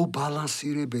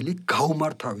დაუბალანსირებელი,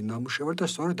 გაუმართავი ნამუშევარი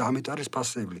და სწორედ ამით არის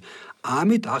ფასებული.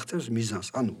 ამით აღწევს მიზანს.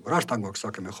 ანუ რასთან გვაქვს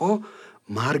საქმე, ხო?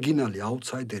 მარგინალი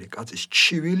აუტსაიდერი კაცის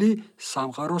ჩივილი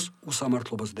სამყაროს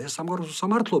უსამართლობას და ეს სამყაროს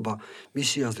უსამართლობა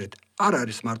მისი აზრით არ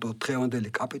არის მარტო დღევანდელი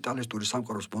კაპიტალისტური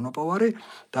სამყაროს მონოპოვარი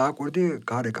და აკვირდი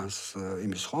გარეკანს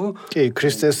იმის ხო? კი,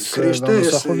 ქრისტეს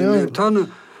გამოსახულებთან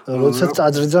როცა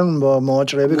წაძრიდან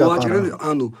მოვაჭრეები გაფარა.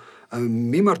 ანუ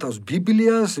მიმართავს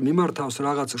ბიბლიას, მიმართავს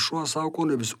რაღაც შუა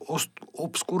საუკუნეების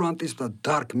ობსკურანტიზმს და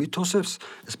დარკ მითოსებს,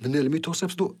 ეს ბნელ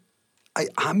მითოსებს თუ აი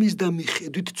ამის და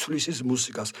მიხედვით ცვლის ის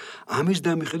მუსიკას, ამის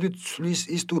და მიხედვით ცვლის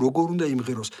ის თუ როგორ უნდა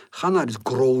იმღეროს. ხან არის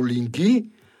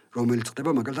გროულინგი, რომელიც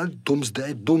ხდება მაგალითად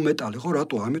doomsday, doom metal, ხო,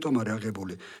 რატო? ამიტომ არის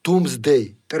აღებული.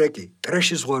 doomsday ტრეკი,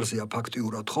 ტრეშის ზღვარზეა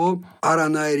ფაქტიურად, ხო?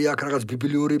 არანაირი აქ რაღაც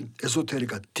ბიბლიური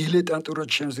ეზოთერიკა, დილეტანტურად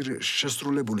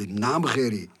შესრულებული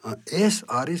ნამღერი. ეს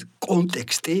არის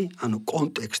კონტექსტი, ანუ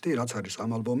კონტექსტი, რაც არის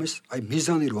ამ ალბომის, აი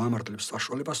მიზანი რო ამართლებს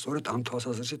საშუალებას, სწორედ ამ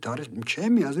თვალსაზრისით არის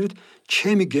ჩემი აზრით,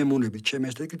 ჩემი გემოვნებით, ჩემი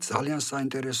ესთეტიკით ძალიან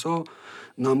საინტერესო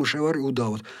ნამუშევარი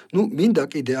უდავოდ. მინდა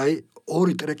კიდე აი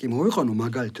ორი ტრეკი მოვიყანო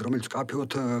მაგალითი, რომელიც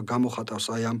კაფეოთ გამოხატავს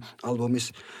აი ამ ალბომის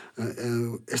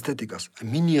ესთეტიკას.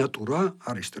 მინიატურა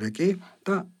არის ტრეკი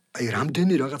და აი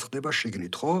რამდენი რაღაც ხდება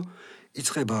შიგნით, ხო?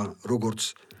 იწყება როგორც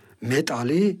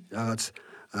მეტალი, რაღაც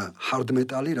hard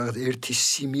metal-ი, რაღაც ერთი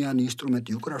სიმიანი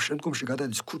ინსტრუმენტი უკრავს, შემდგომში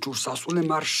გადადის ქუჩურ სასულე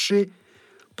მარშში,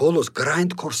 ბოლოს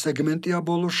grindcore სეგმენტია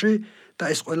ბოლოში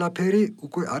და ეს ყველაფერი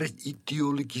უკვე არის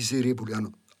იდეოლოგიზირებული, ანუ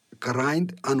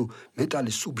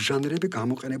მეტალის სუბჟანრები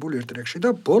გამოყენებული ერთ ტრეკში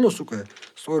და ბოლოს უკვე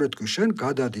სწორედ თქვი შენ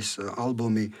გადადის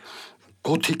ალბომი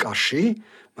გოთიკაში,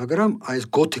 მაგრამ აი ეს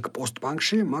გოთიკ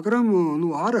პოსტ-პანკში, მაგრამ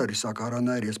არ არის აქ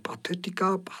არანაირი ეს პათეტიკა,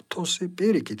 პათოსი,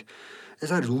 პირიქით. ეს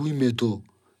არის უიმედო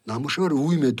ნამუშევარი,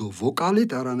 უიმედო ვოკალით,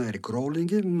 არანაირი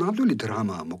გროულინგი, ნამდვილი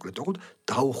დრამაა, მოკლედ ვთქვათ,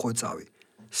 დაუხვეწავი.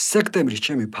 სექტემბრის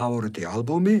ჩემი ფავორიტი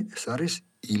ალბომი ეს არის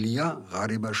ილია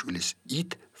ღარიბაშვილის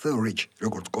Eat the Rich,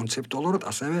 როგორც კონცეპტუალურად,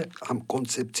 ასევე ამ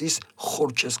კონცეფციის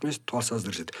ხორჩესხმის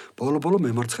თვალსაზრისით. ბოლო-ბოლო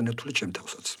მემარცხენეთული ჩემ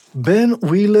თავსაც. Ben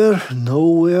Wheeler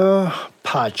Nowhere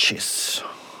Patches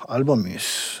ალბომის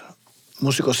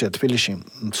მუსიკოსია თბილისში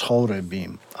მცხოვრები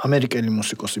ამერიკელი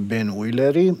მუსიკოსი Ben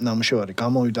Wheeler-ი, ნამუშევარი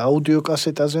გამოვიდა აუდიო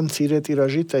კასეტაზე მცირე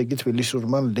ტირაჟით და იგი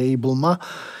თბილისურმა ლეიბლმა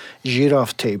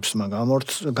Giraffe Tapes-მა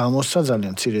გამოსცა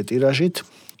ძალიან მცირე ტირაჟით.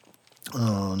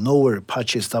 Nowhere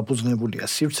Patches დაფუძნებულია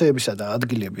სივრცეებისა და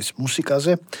ადგილების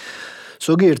მუსიკაზე.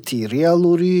 ზოგიერთი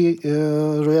რეალური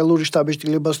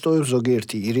შტაბეჭდილებას ტოვებს,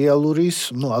 ზოგიერთი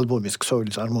ირეალურის, ალბომის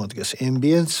ქსოვილი წარმოადგენს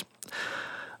ambient-ს,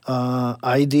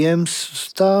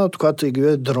 IDM-ს და თქვათ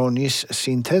იგივე დრონის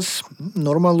სინთეზს,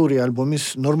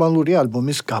 ნორმალურია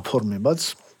ალბომის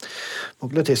გაფორმებაც.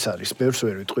 მოკლედ ეს არის, ბევრს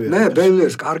ვერ ვიტყვი. მე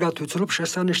ბევრს კარგად ვიცნობ,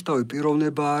 შესანიშნავი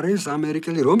პიროვნება არის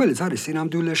ამერიკელი, რომელიც არის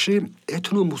სინამდვილეში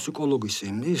ეთნომუსიკოლოგის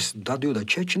იმის, დადიოდა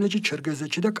ჩეჩნეთში,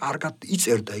 ჩერგეზეთში და კარგად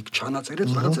იწერდა იქ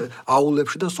ჩანაწერებს რაღაც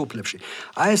აულებში და სოფლებში.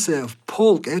 აი ეს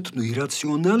ფოლკ ეთნო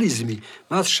ირაციონალიზმი,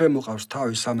 მას შემოყავს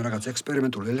თავის სამ რაღაც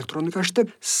ექსპერიმენტულ ელექტრონიკაში და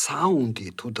საუნდი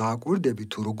თუ დააკვირდები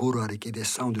თუ როგორ არის კიდე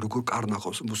საუნდი, როგორ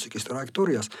კარნახობს მუსიკის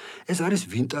ტრაექტორიას, ეს არის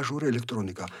ვინტაჟური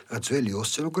ელექტრონიკა, ძველი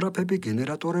ოსცილოგრაფები,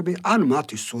 გენერატორები, ან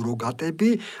მათი სუროგატები,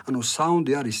 ანუ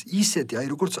საუნდი არის ისეთი, აი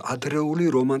როგორც ადრეული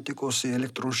რომანტიკოსი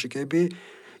ელექტრონშიკები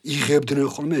იღებდნენ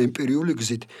ხოლმე ემპირიული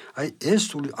გზით. აი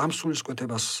ეს ამ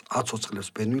სულისკვეთებას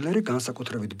აცოცხლებს ბენ მილერი,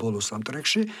 განსაკუთრებით ბოლოს ამ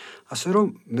ტრეკში, ასე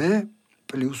რომ მე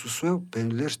პლუს უსვევ ბენ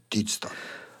მილერს დიდსთან.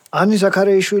 ანი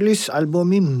ზაქარიაშვილის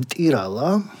ალბომი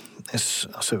მტირალა,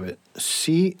 ეს ასევე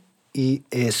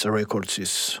CES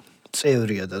Records-ის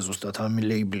წევრია და ზუსტად ამ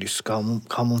ლეიბლის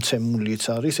გამომცემულიც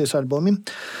არის ეს ალბომი.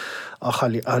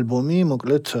 ახალი ალბომი,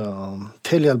 მოკლედ,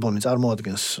 მთელი ალბომი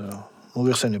წარმოადგენს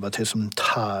მოიხსენებათ ეს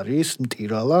მთარის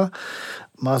მტირალა,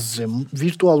 მასზე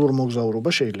ვირტუალურ მოგზაურობა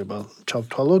შეიძლება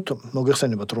ჩავთვალოთ,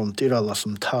 მოიხსენებათ რომ მტირალას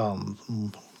მთა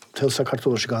მთელ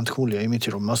საქართველოში განთქმულია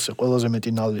იმით, რომ მასზე ყველაზე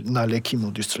მეტი ნალექი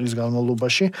მოდის წლის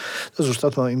განმავლობაში და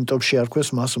ზუსტად იმიტომ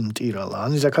შეარქვეს მას მტირალა.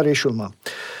 ანი ზაქარიაშვილმა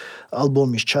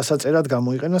ალბომის ჩასაწერად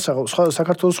გამოიყენა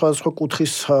საქართველოს სხვადასხვა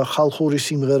კუთხის ხალხური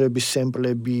სიმღერების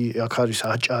სემპლები, აქ არის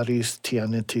აჭარის,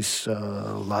 თიანეთის,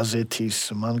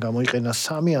 ლაზეთის, მან გამოიყენა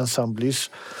სამი ანსამბლის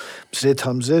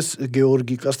მზეთამზეს,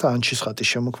 გეორგიკას და ანჩისხატის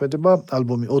შემოქმედება.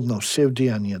 ალბომი ოდნავ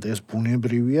სევდიანია და ეს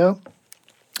ბუნებრივია.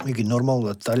 იგი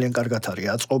ნორმალურად ძალიან კარგად არის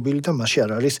აწყობილი და მასში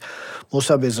არ არის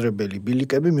მოსაბეზრებელი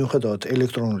ბილიკები, მიუხედავად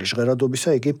ელექტრონული ჟღერადობისა,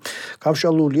 იგი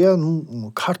გამშვალულია,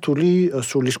 ქართული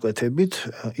სულისკვეთებით,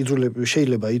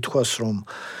 შეიძლება ითქვას, რომ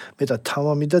მეტად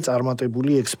თამამი და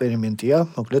წარმატებული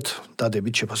ექსპერიმენტია, მოკლედ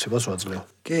დადებით შეფასებას ვაძლევ.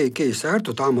 კი,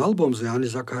 საერთოდ ამ ალბომზე ანი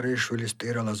ზაქარიაშვილის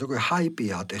მტირალა ზოგადად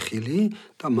ჰაიპია ატეხილი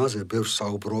და მასზე ბევრს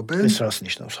საუბრობენ. ეს რას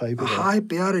ნიშნავს ჰაიპი?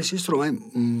 ჰაიპი არის ის, რომ აი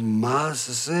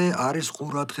მასზე არის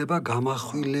ყურადღება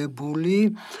გამახვილებული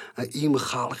იმ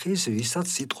ხალხის, ვისაც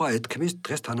სიტყვა ეთქმის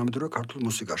დღეს თანამედროვე ქართულ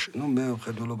მუსიკაში. მე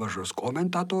ვხედულობაში ვს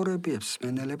კომენტატორები,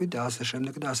 მსმენელები და ასე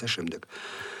შემდეგ.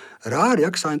 რა არის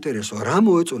აქ საინტერესო? რა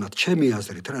მოეწონათ ჩემი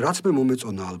აზრით, რაც მე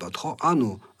მომეწონა ალბათ, ხო? ანუ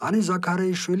ანი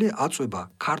ზაქარიაშვილი აწვება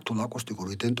ქართულ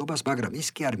აკუსტიკურ იდენტობას, მაგრამ ის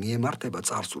კი არ მიემართება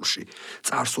წარსულში.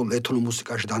 წარსულ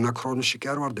ეთნომუსიკაში და ანაქრონში კი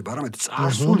არ ვარდება, არამედ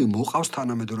წარსული მოყავს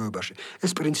თანამედროვეობაში.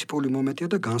 ეს პრინციპული მომენტია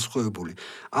და განსხვავებული.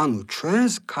 ანუ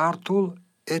ჩვენს ქართულ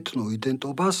ეთნო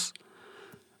იდენტობას,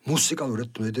 მუსიკალურ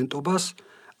ეთნო იდენტობას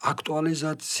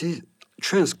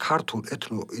ჩვენს ქართულ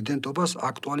ეთნო იდენტობას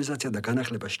აქტუალიზაცია და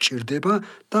განახლება სჭირდება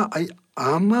და აი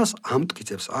ამას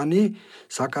ამტკიცებს ანი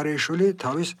ზაქარიაშვილი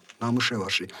თავის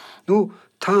ნამუშევარში.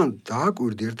 თან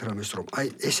დააკვირდი ერთ რამეს, რომ აი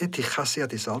ესეთი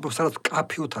ხასიათის ალბომი, სადაც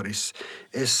კაფიოთ არის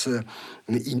ეს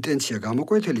ინტენცია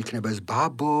გამოკვეთილი, იქნება ეს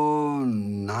ბაბო,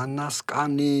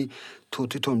 ნანასკანი, თუ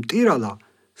თვითონ მტირალა,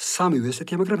 სამივე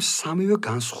ესეთია, მაგრამ სამივე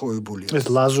განსხვავებულია. ეს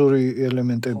ლაზური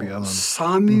ელემენტებია ამან.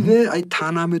 სამივე, აი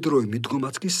თანამედროვე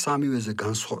მიდგომაც კი სამივე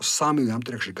ამ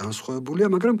ტრეკში განსხვავებულია,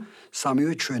 მაგრამ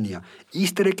სამივე ჩვენია. ის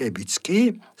ტრეკებიც კი,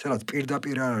 სადაც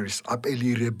პირდაპირ არის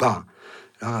აპელირება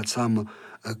რაღაც ამ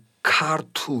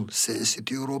ქართულ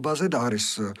სენსიტიურობაზე და არის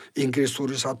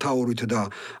ინგლისური სათაურით და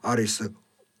არის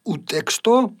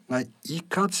უტექსტო, აი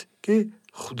იქაც კი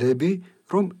ხვდები,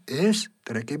 რომ ეს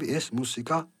ტრეკები, ეს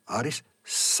მუსიკა არის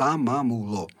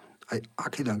სამამულო. აი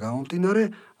აქედან გამომდინარე,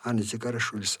 ანი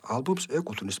ზაქარიაშვილის ალბომს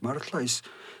ეკუთვნის მართლა ის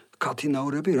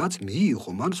ქათინაურები, რაც მიიღო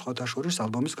მან სხვათა შორის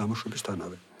ალბომის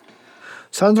გამოშვებისთანავე.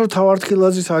 სანდრო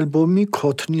თავართქილაძის ალბომი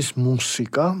ქოთნის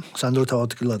მუსიკა. სანდრო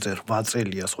თავართქილაძე 8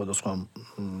 წელია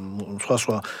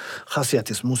სხვადასხვა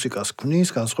ხასიათის მუსიკას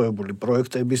ქმნის, განსხვავებული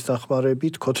პროექტების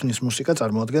დახმარებით. ქოთნის მუსიკა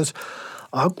წარმოადგენს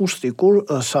აკუსტიკურ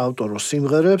საავტორო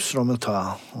სიმღერებს, რომელთა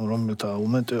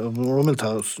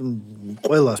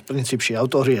ყველას პრინციპში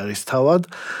ავტორი არის თავად.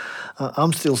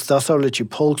 ამ სტილს დასავლეთში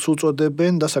ფოლკს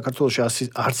უწოდებენ და საქართველოში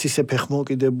არც ისე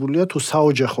ფეხმოუკიდებულია, თუ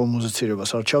საოჯახო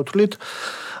მუსიცირებას არ ჩავთვლით.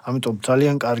 ამიტომ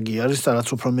ძალიან კარგი არის და რაც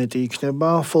უფრო მეტი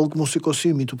იქნება ფოლკ მუსიკოსი,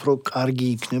 მით უფრო კარგი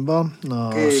იქნება.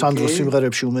 სანდროს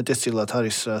სიმღერებში უმეტესწილად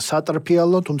არის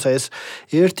სატრფიალო, თუმცა ეს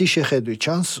ერთი შეხედვით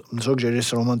ჩანს, ზოგჯერ ეს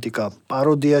რომანტიკა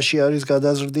პაროდიაში არის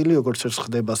გადაზრდილი, როგორც ერთ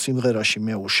ხდება სიმღერაში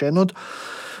მე უშენოდ.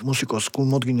 მუსიკოს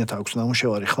გულმოდგინეთა აქვს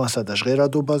ნამუშევარი ხმასა და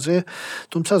ჟღერადობაზე,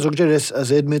 თუმცა ზოგჯერ ეს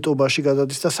ზედმეტობაში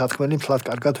გადადის და სათქმელი მთლად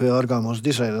კარგად ვეღარ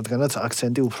გამოსდის, რადგანაც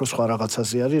აქცენტი უფრო სხვა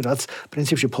რაღაცაზე არის, რაც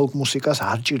პრინციპში ფოლკ მუსიკას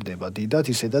არ ჭირდება დიდად,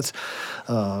 ისედაც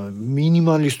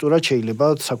მინიმალისტურად შეიძლება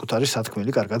საკუთარი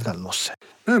სათქმელი კარგად განმოსცე.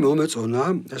 მე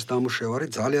მომეწონა ეს ნამუშევარი,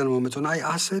 ძალიან მომეწონა, აი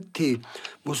ასეთი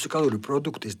მუსიკალური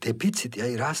პროდუქტის დეფიციტი,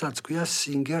 აი რასაც ქვია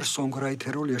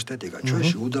singer-songwriter-ული ესთეტიკა.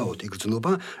 ჩვენში უდაოდ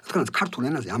იგრძნობა, რადგანაც ქართულ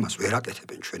ენაზე ამას ვერ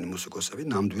აკეთებენ ჩვენი მუსიკოსები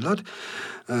ნამდვილად.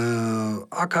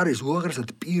 აქ არის უაღრესად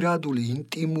პირადული,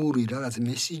 ინტიმური რაღაც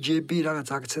მესიჯები, რაღაც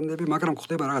აქცენტები, მაგრამ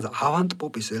ხდება რაღაც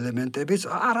ავანტ-პოპის ელემენტებიც,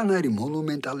 არანაირი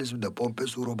მონუმენტალიზმი და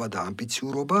პომპეზურობა და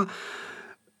ამბიციურობა.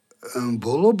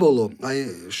 ბოლო-ბოლო,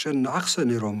 აი შენ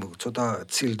ახსენე რომ ცოტა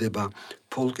ცილდება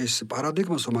ფოლკის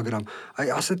პარადიგმასო, მაგრამ აი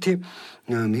ასეთი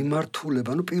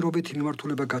მიმართულება, პირობითი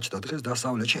მიმართულება გაჩნდა დღეს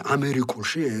დასავლეთში,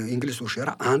 ამერიკულში, ინგლისურში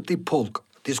არა, ანტი-ფოლკ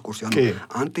დისკურსი, ანუ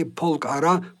ანტი-ფოლკ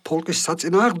არა, ფოლკის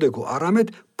საწინააღმდეგო, არამედ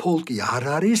ფოლკი არ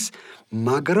არის,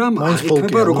 მაგრამ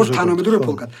აღიქმება როგორც თანამედროვე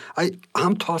ფოლკად. აი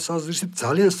ამ თვალსაზრისით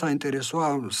ძალიან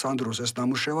საინტერესოა სანდროს ეს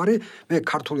ნამუშევარი, მე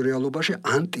ქართულ რეალობაში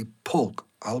ანტი-ფოლკ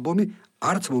ალბომი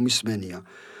არც მომისმენია.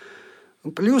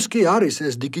 პლუს კი არის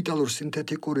ეს დიგიტალურ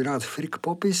სინთეთიკური რაღაც ფრიკ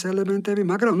პოპის ელემენტები,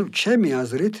 მაგრამ ჩემი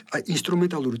აზრით, აი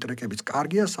ინსტრუმენტალური ტრეკებიც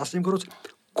კარგია, სასიმღეროც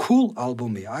cool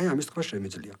ალბომია. აი ამის თქვა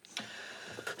შემიძლია.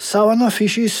 სავანა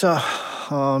ფიშის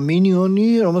მინიონი,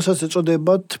 რომელსაც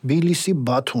ეწოდება თბილისი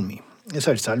ბათუმი. ეს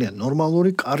არის ძალიან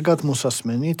ნორმალური, კარგად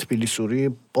მოსასმენი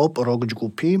თბილისური პოპ-როკ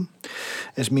ჯგუფი.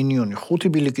 ეს მინიონი 5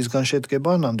 ბილიკისგან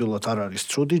შედგება, ნამდვილად არ არის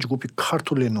ცუდი, ჯგუფი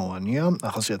ქართულენოვანია,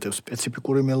 ახასიათებს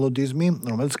სპეციფიკური მელოდიზმი,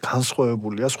 რომელიც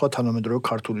განსხვავებულია სხვა თანამედროვე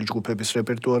ქართული ჯგუფების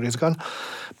რეპერტუარისგან.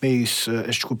 მე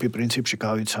ეს ჯგუფი პრინციპში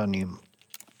გავიცანი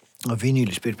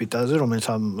ვინილის პირპიტაზე, რომელიც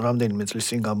რამდენიმე წლის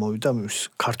წინ გამოვიდა,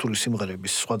 ქართული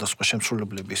სიმღერების სხვადასხვა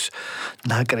შემსრულებლების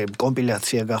ნაკრებ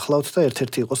კომპილაცია გახლავთ და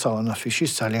ერთ-ერთი იყო სავანა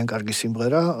ფიშის ძალიან კარგი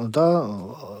სიმღერა და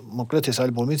მოკლედ ეს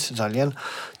ალბომიც ძალიან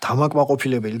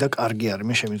დამაკმაყოფილებელი და კარგი არის.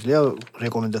 მე შემიძლია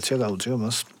რეკომენდაცია გავუწიო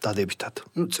მას დადებითად.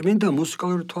 წმინდა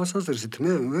მუსიკალური თვალსაზრისით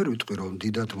მე ვერ ვიტყვი რომ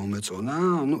დიდად მომეწონა,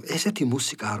 ესეთი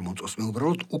მუსიკა არ მომწონს, მე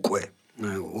უბრალოდ უკვე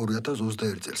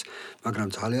 2021 წელს, მაგრამ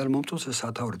ძალიან მომწონს ეს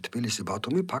სათაური თბილისი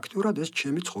ბათუმი, ფაქტიურად ეს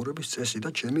ჩემი ცხოვრების წესი და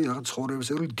ჩემი რაღაც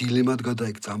ცხოვრებისეული დილემად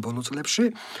გადაიქცა ამ ბოლო წლებში.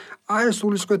 აი ეს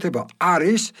სულისკვეთება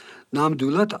არის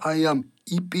ნამდვილად აი ამ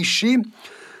EP-ში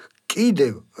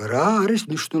კიდევ რა არის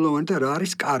მნიშვნელოვანი და რა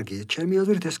არის კარგი. ჩემი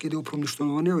აზრით ეს კიდევ უფრო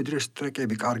მნიშვნელოვანია, ვიდრე ეს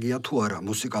ტრეკები კარგია თუ არა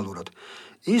მუსიკალურად.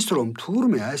 ის რომ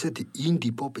თურმე აი ესეთი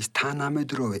ინდი პოპის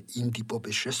თანამედროვე ინდი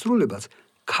პოპის შესრულებაც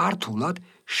ქართულად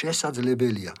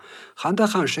შესაძლებელია.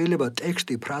 ხანდახან შეიძლება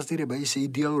ტექსტი, ფრაზირება ისე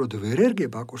იდეალურად ვერ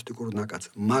ერგება აკუსტიკურ ნაკადს,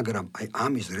 მაგრამ აი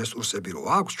ამის რესურსები რო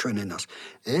აქვს ჩვენ ენას,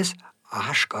 ეს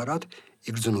აშკარად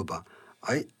იგრძნობა.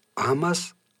 აი ამას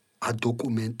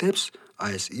ადოკუმენტებს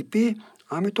აი ეს EP,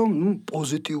 ამიტომ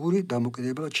პოზიტიური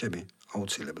დამოკიდებულა ჩემი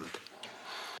აუცილებლად.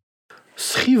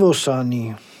 სხივოსანი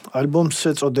ალბომს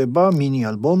ეწოდება, მინი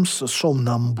ალბომს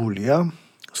სომნამბულია.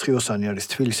 სხივოსანი არის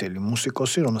თბილისელი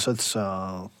მუსიკოსი, რომელსაც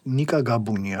ნიკა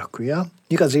გაბუნია ჰქვია.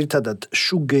 ნიკა ძირითადად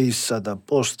შუგეისსა და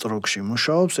პოსტ-როკში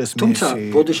მუშაობს, ეს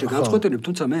თუმცა ბოდიში გაწყვეტილებ,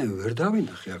 თუმცა მე ვერ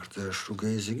დავინახე აქ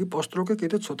შუგეიზინგი, პოსტ-როკი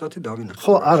კიდე ცოტათი დავინახე.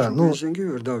 ხო, არა, შუგეიზინგი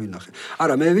ვერ დავინახე.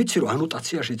 არა, მე ვიცი რომ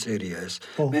ანოტაციაში წერია ეს.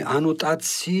 მე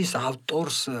ანოტაციის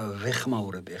ავტორს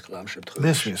ვეხმაურები ახლა ამ შემთხვევაში.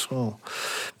 მესმის, ხო.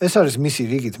 ეს არის მისი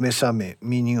რიგით მესამე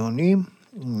მინიონი.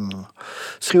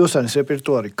 სხივოსანის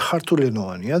რეპერტუარი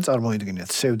ქართულენოვანია,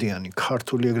 წარმოიდგინეთ სევდიანი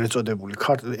ქართული ეგრეთ წოდებული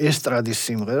ესტრადის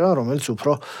სიმღერა, რომელიც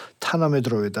უფრო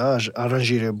თანამედროვე და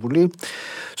არანჟირებული.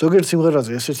 ზოგიერთ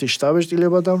სიმღერაზე ესეთი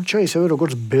შტაბეჭდილება დამრჩა, ისევე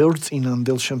როგორც ბევრ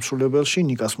წინანდელ შემსრულებელში,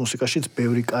 ნიკას მუსიკაშიც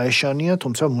ბევრი კაეშანია,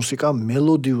 თუმცა მუსიკა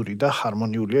მელოდიური და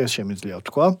ჰარმონიულია, ეს შემიძლია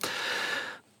ვთქვა.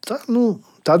 და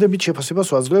დადებით შეფასებას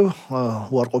ვაძლევ,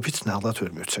 უარყოფით ნაღდად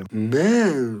ვერ მივცემ.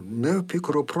 მე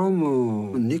ვფიქრობ, რომ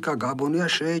ნიკა გაბონია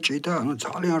შეეჭიდა,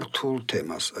 ძალიან რთულ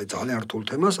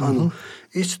თემას,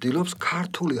 ის ცდილობს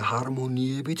ქართული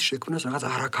ჰარმონიებით შექმნას რაღაც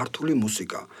არაქართული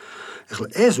მუსიკა. ეხლა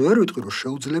ეს ვერ ვიტყვი, რომ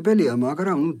შეუძლებელია,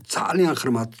 მაგრამ ძალიან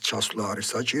ღრმად ჩასვლა არის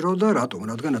საჭირო და რატომ?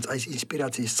 რადგანაც აი ეს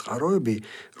ინსპირაციის წყაროები,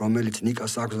 რომელიც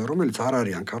ნიკას აქვს და რომელიც არ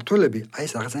არიან ქართველები, აი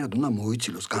ეს რაღაცნაირად უნდა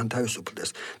მოიცილოს, განთავისუფლდეს.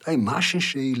 და აი მაშინ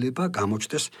შეიძლება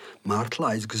გამოჩნდეს მართლა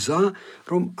ეს გზა,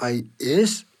 რომ აი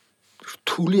ეს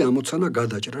რთული ამოცანა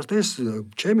გადაჭრას და ეს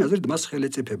ჩემი აზრით მას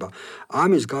ხელეწიფება.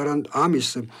 ამის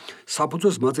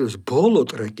საფუძველს მაძლევს ბოლო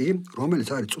ტრეკი, რომელიც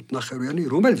არის წუთნახევრიანი,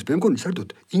 რომელიც მე მგონი საერთოდ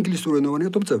ინგლისურენოვანია,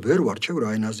 თუმცა ვერ ვარჩევ რა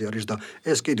ენაზე არის და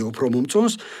ეს კიდე უფრო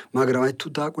მომწონს, მაგრამ აი თუ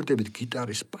დააკვირდებით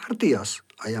გიტარის პარტიას,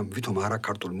 აი ამ ვითომ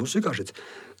არაქართულ მუსიკაშიც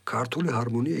ქართული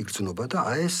ჰარმონია იგრძნობა და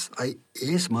აი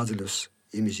ეს მაძლევს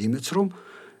იმის იმედს, რომ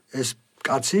ეს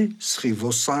კაცი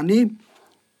სხივოსანი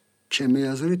ჩემი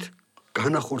აზრით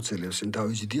განახორციელებს იმ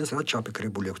თავის იდეას, რაც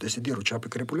ჩაფიქრებული აქვს. ეს იდეა რო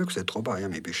ჩაფიქრებული აქვს, ეთყობა აი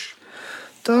ამ იბიში.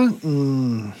 და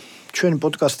ჩვენი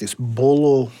პოდკასტის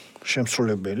ბოლო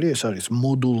შემსრულებელი ეს არის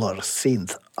Modular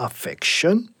Synth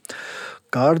Affection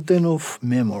Garden of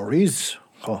Memories.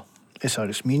 ხო, ეს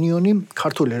არის მინიონი,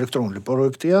 ქართული ელექტრონული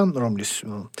პროექტია, რომლის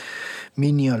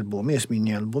მინი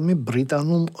ალბომი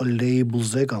ბრიტანულ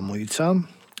ლეიბლზე გამოიცა.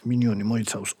 მინიონი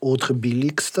მოიცავს 4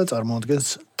 ბილიკს და წარმოადგენს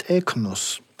ტექნოს.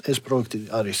 ეს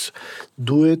პროექტი არის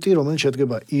დუეტი, რომელიც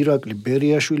შედგება ირაკლი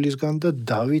ბერიაშვილისგან და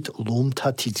დავით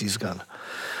ლომთათიძისგან.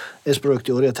 ეს პროექტი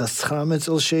 2019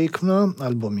 წელს შეიქმნა,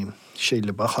 ალბომი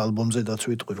შეიძლება ახლა ალბომზედაც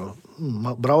ვიტყვი, რომ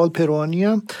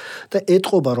მრავალფეროვანია და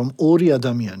ეტყობა, რომ ორი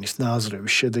ადამიანის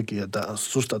ნაზრების შედეგია და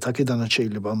ზუსტად აქედანაც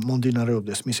შეიძლება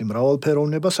მომდინარეობდეს მისი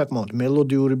მრავალფეროვნება, საკმაოდ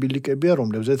მელოდიური ბილიკებია,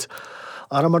 რომლებზეც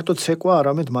არა მარტო ცეკვა,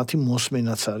 არამედ მათი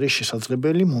მოსმენაც არის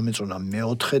შესაძლებელი. მომეწონა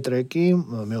მეოთხე ტრეკი,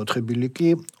 მეოთხე ბილიკი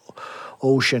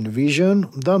Ocean Vision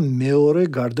და მეორე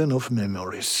Garden of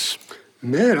Memories.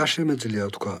 მე რა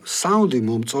შემეძლია თქვა, საუნდი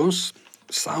მომწონს,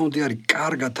 საუნდი არის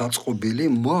კარგად აწყობილი,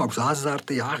 მოაქვს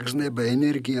აზარტი, აღგზნება,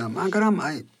 ენერგია, მაგრამ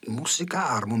აი მუსიკა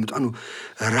არ მომეწონა. ანუ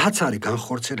რაც არის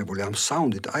განხორციელებული ამ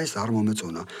საუნდით, აი ეს არ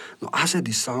მომეწონა.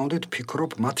 ასეთი საუნდით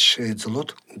ფიქრობ, მათ შეეძლოთ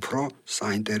უფრო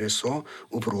საინტერესო,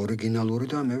 უფრო ორიგინალური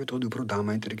და მე ვიტყოდი უფრო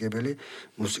დამაინტრიგებელი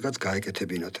მუსიკაც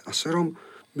გაეკეთებინათ. ასე რომ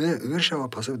მე ვერ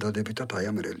შევაფასებ დადებითად აი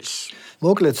ამ რელისს.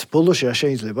 მოკლედ, ბოლოში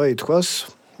შეიძლება ითქვას,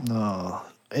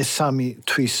 ეს 3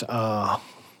 თვის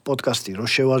პოდკასტი რო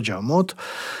შევარჯამოთ,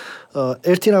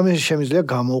 ერთი რამე შემიძლია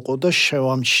გამოვყო და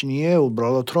შევამჩნიე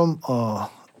უბრალოდ რომ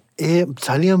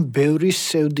ძალიან ბევრი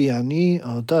სევდიანი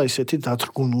და ესეთი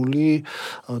დათრგუნული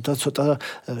და ცოტა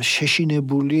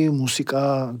შეშინებული მუსიკა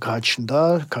გაჩნდა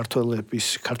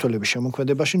ქართველების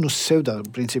შემოქმედებაში. სევდა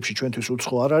პრინციპში ჩვენთვის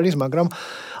უცხო არ არის, მაგრამ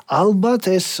ალბათ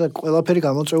ეს ყველაფერი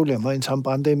გამოწვეულია მაინც ამ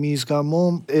პანდემიის გამო.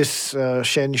 ეს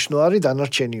შენიშნო არის,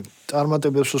 დანარჩენი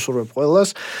წარმატებებს უსურვებ ყველას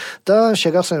და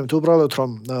შეგახსენებთ უბრალოდ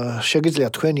რომ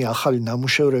შეგიძლიათ თქვენი ახალი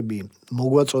ნამუშევრები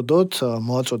მოაწოდოთ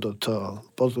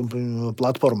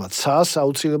პლატფორმა CAS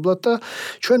აუცილებლად და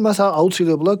ჩვენ მას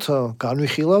აუცილებლად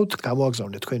განვიხილავთ,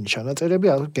 გამოაგზავნეთ თქვენი ჩანაწერები,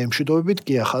 გემშვიდობებით,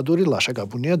 Xaduri, Lasha,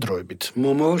 Gabunia დროებით.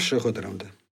 მომავალ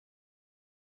შეხვედრამდე.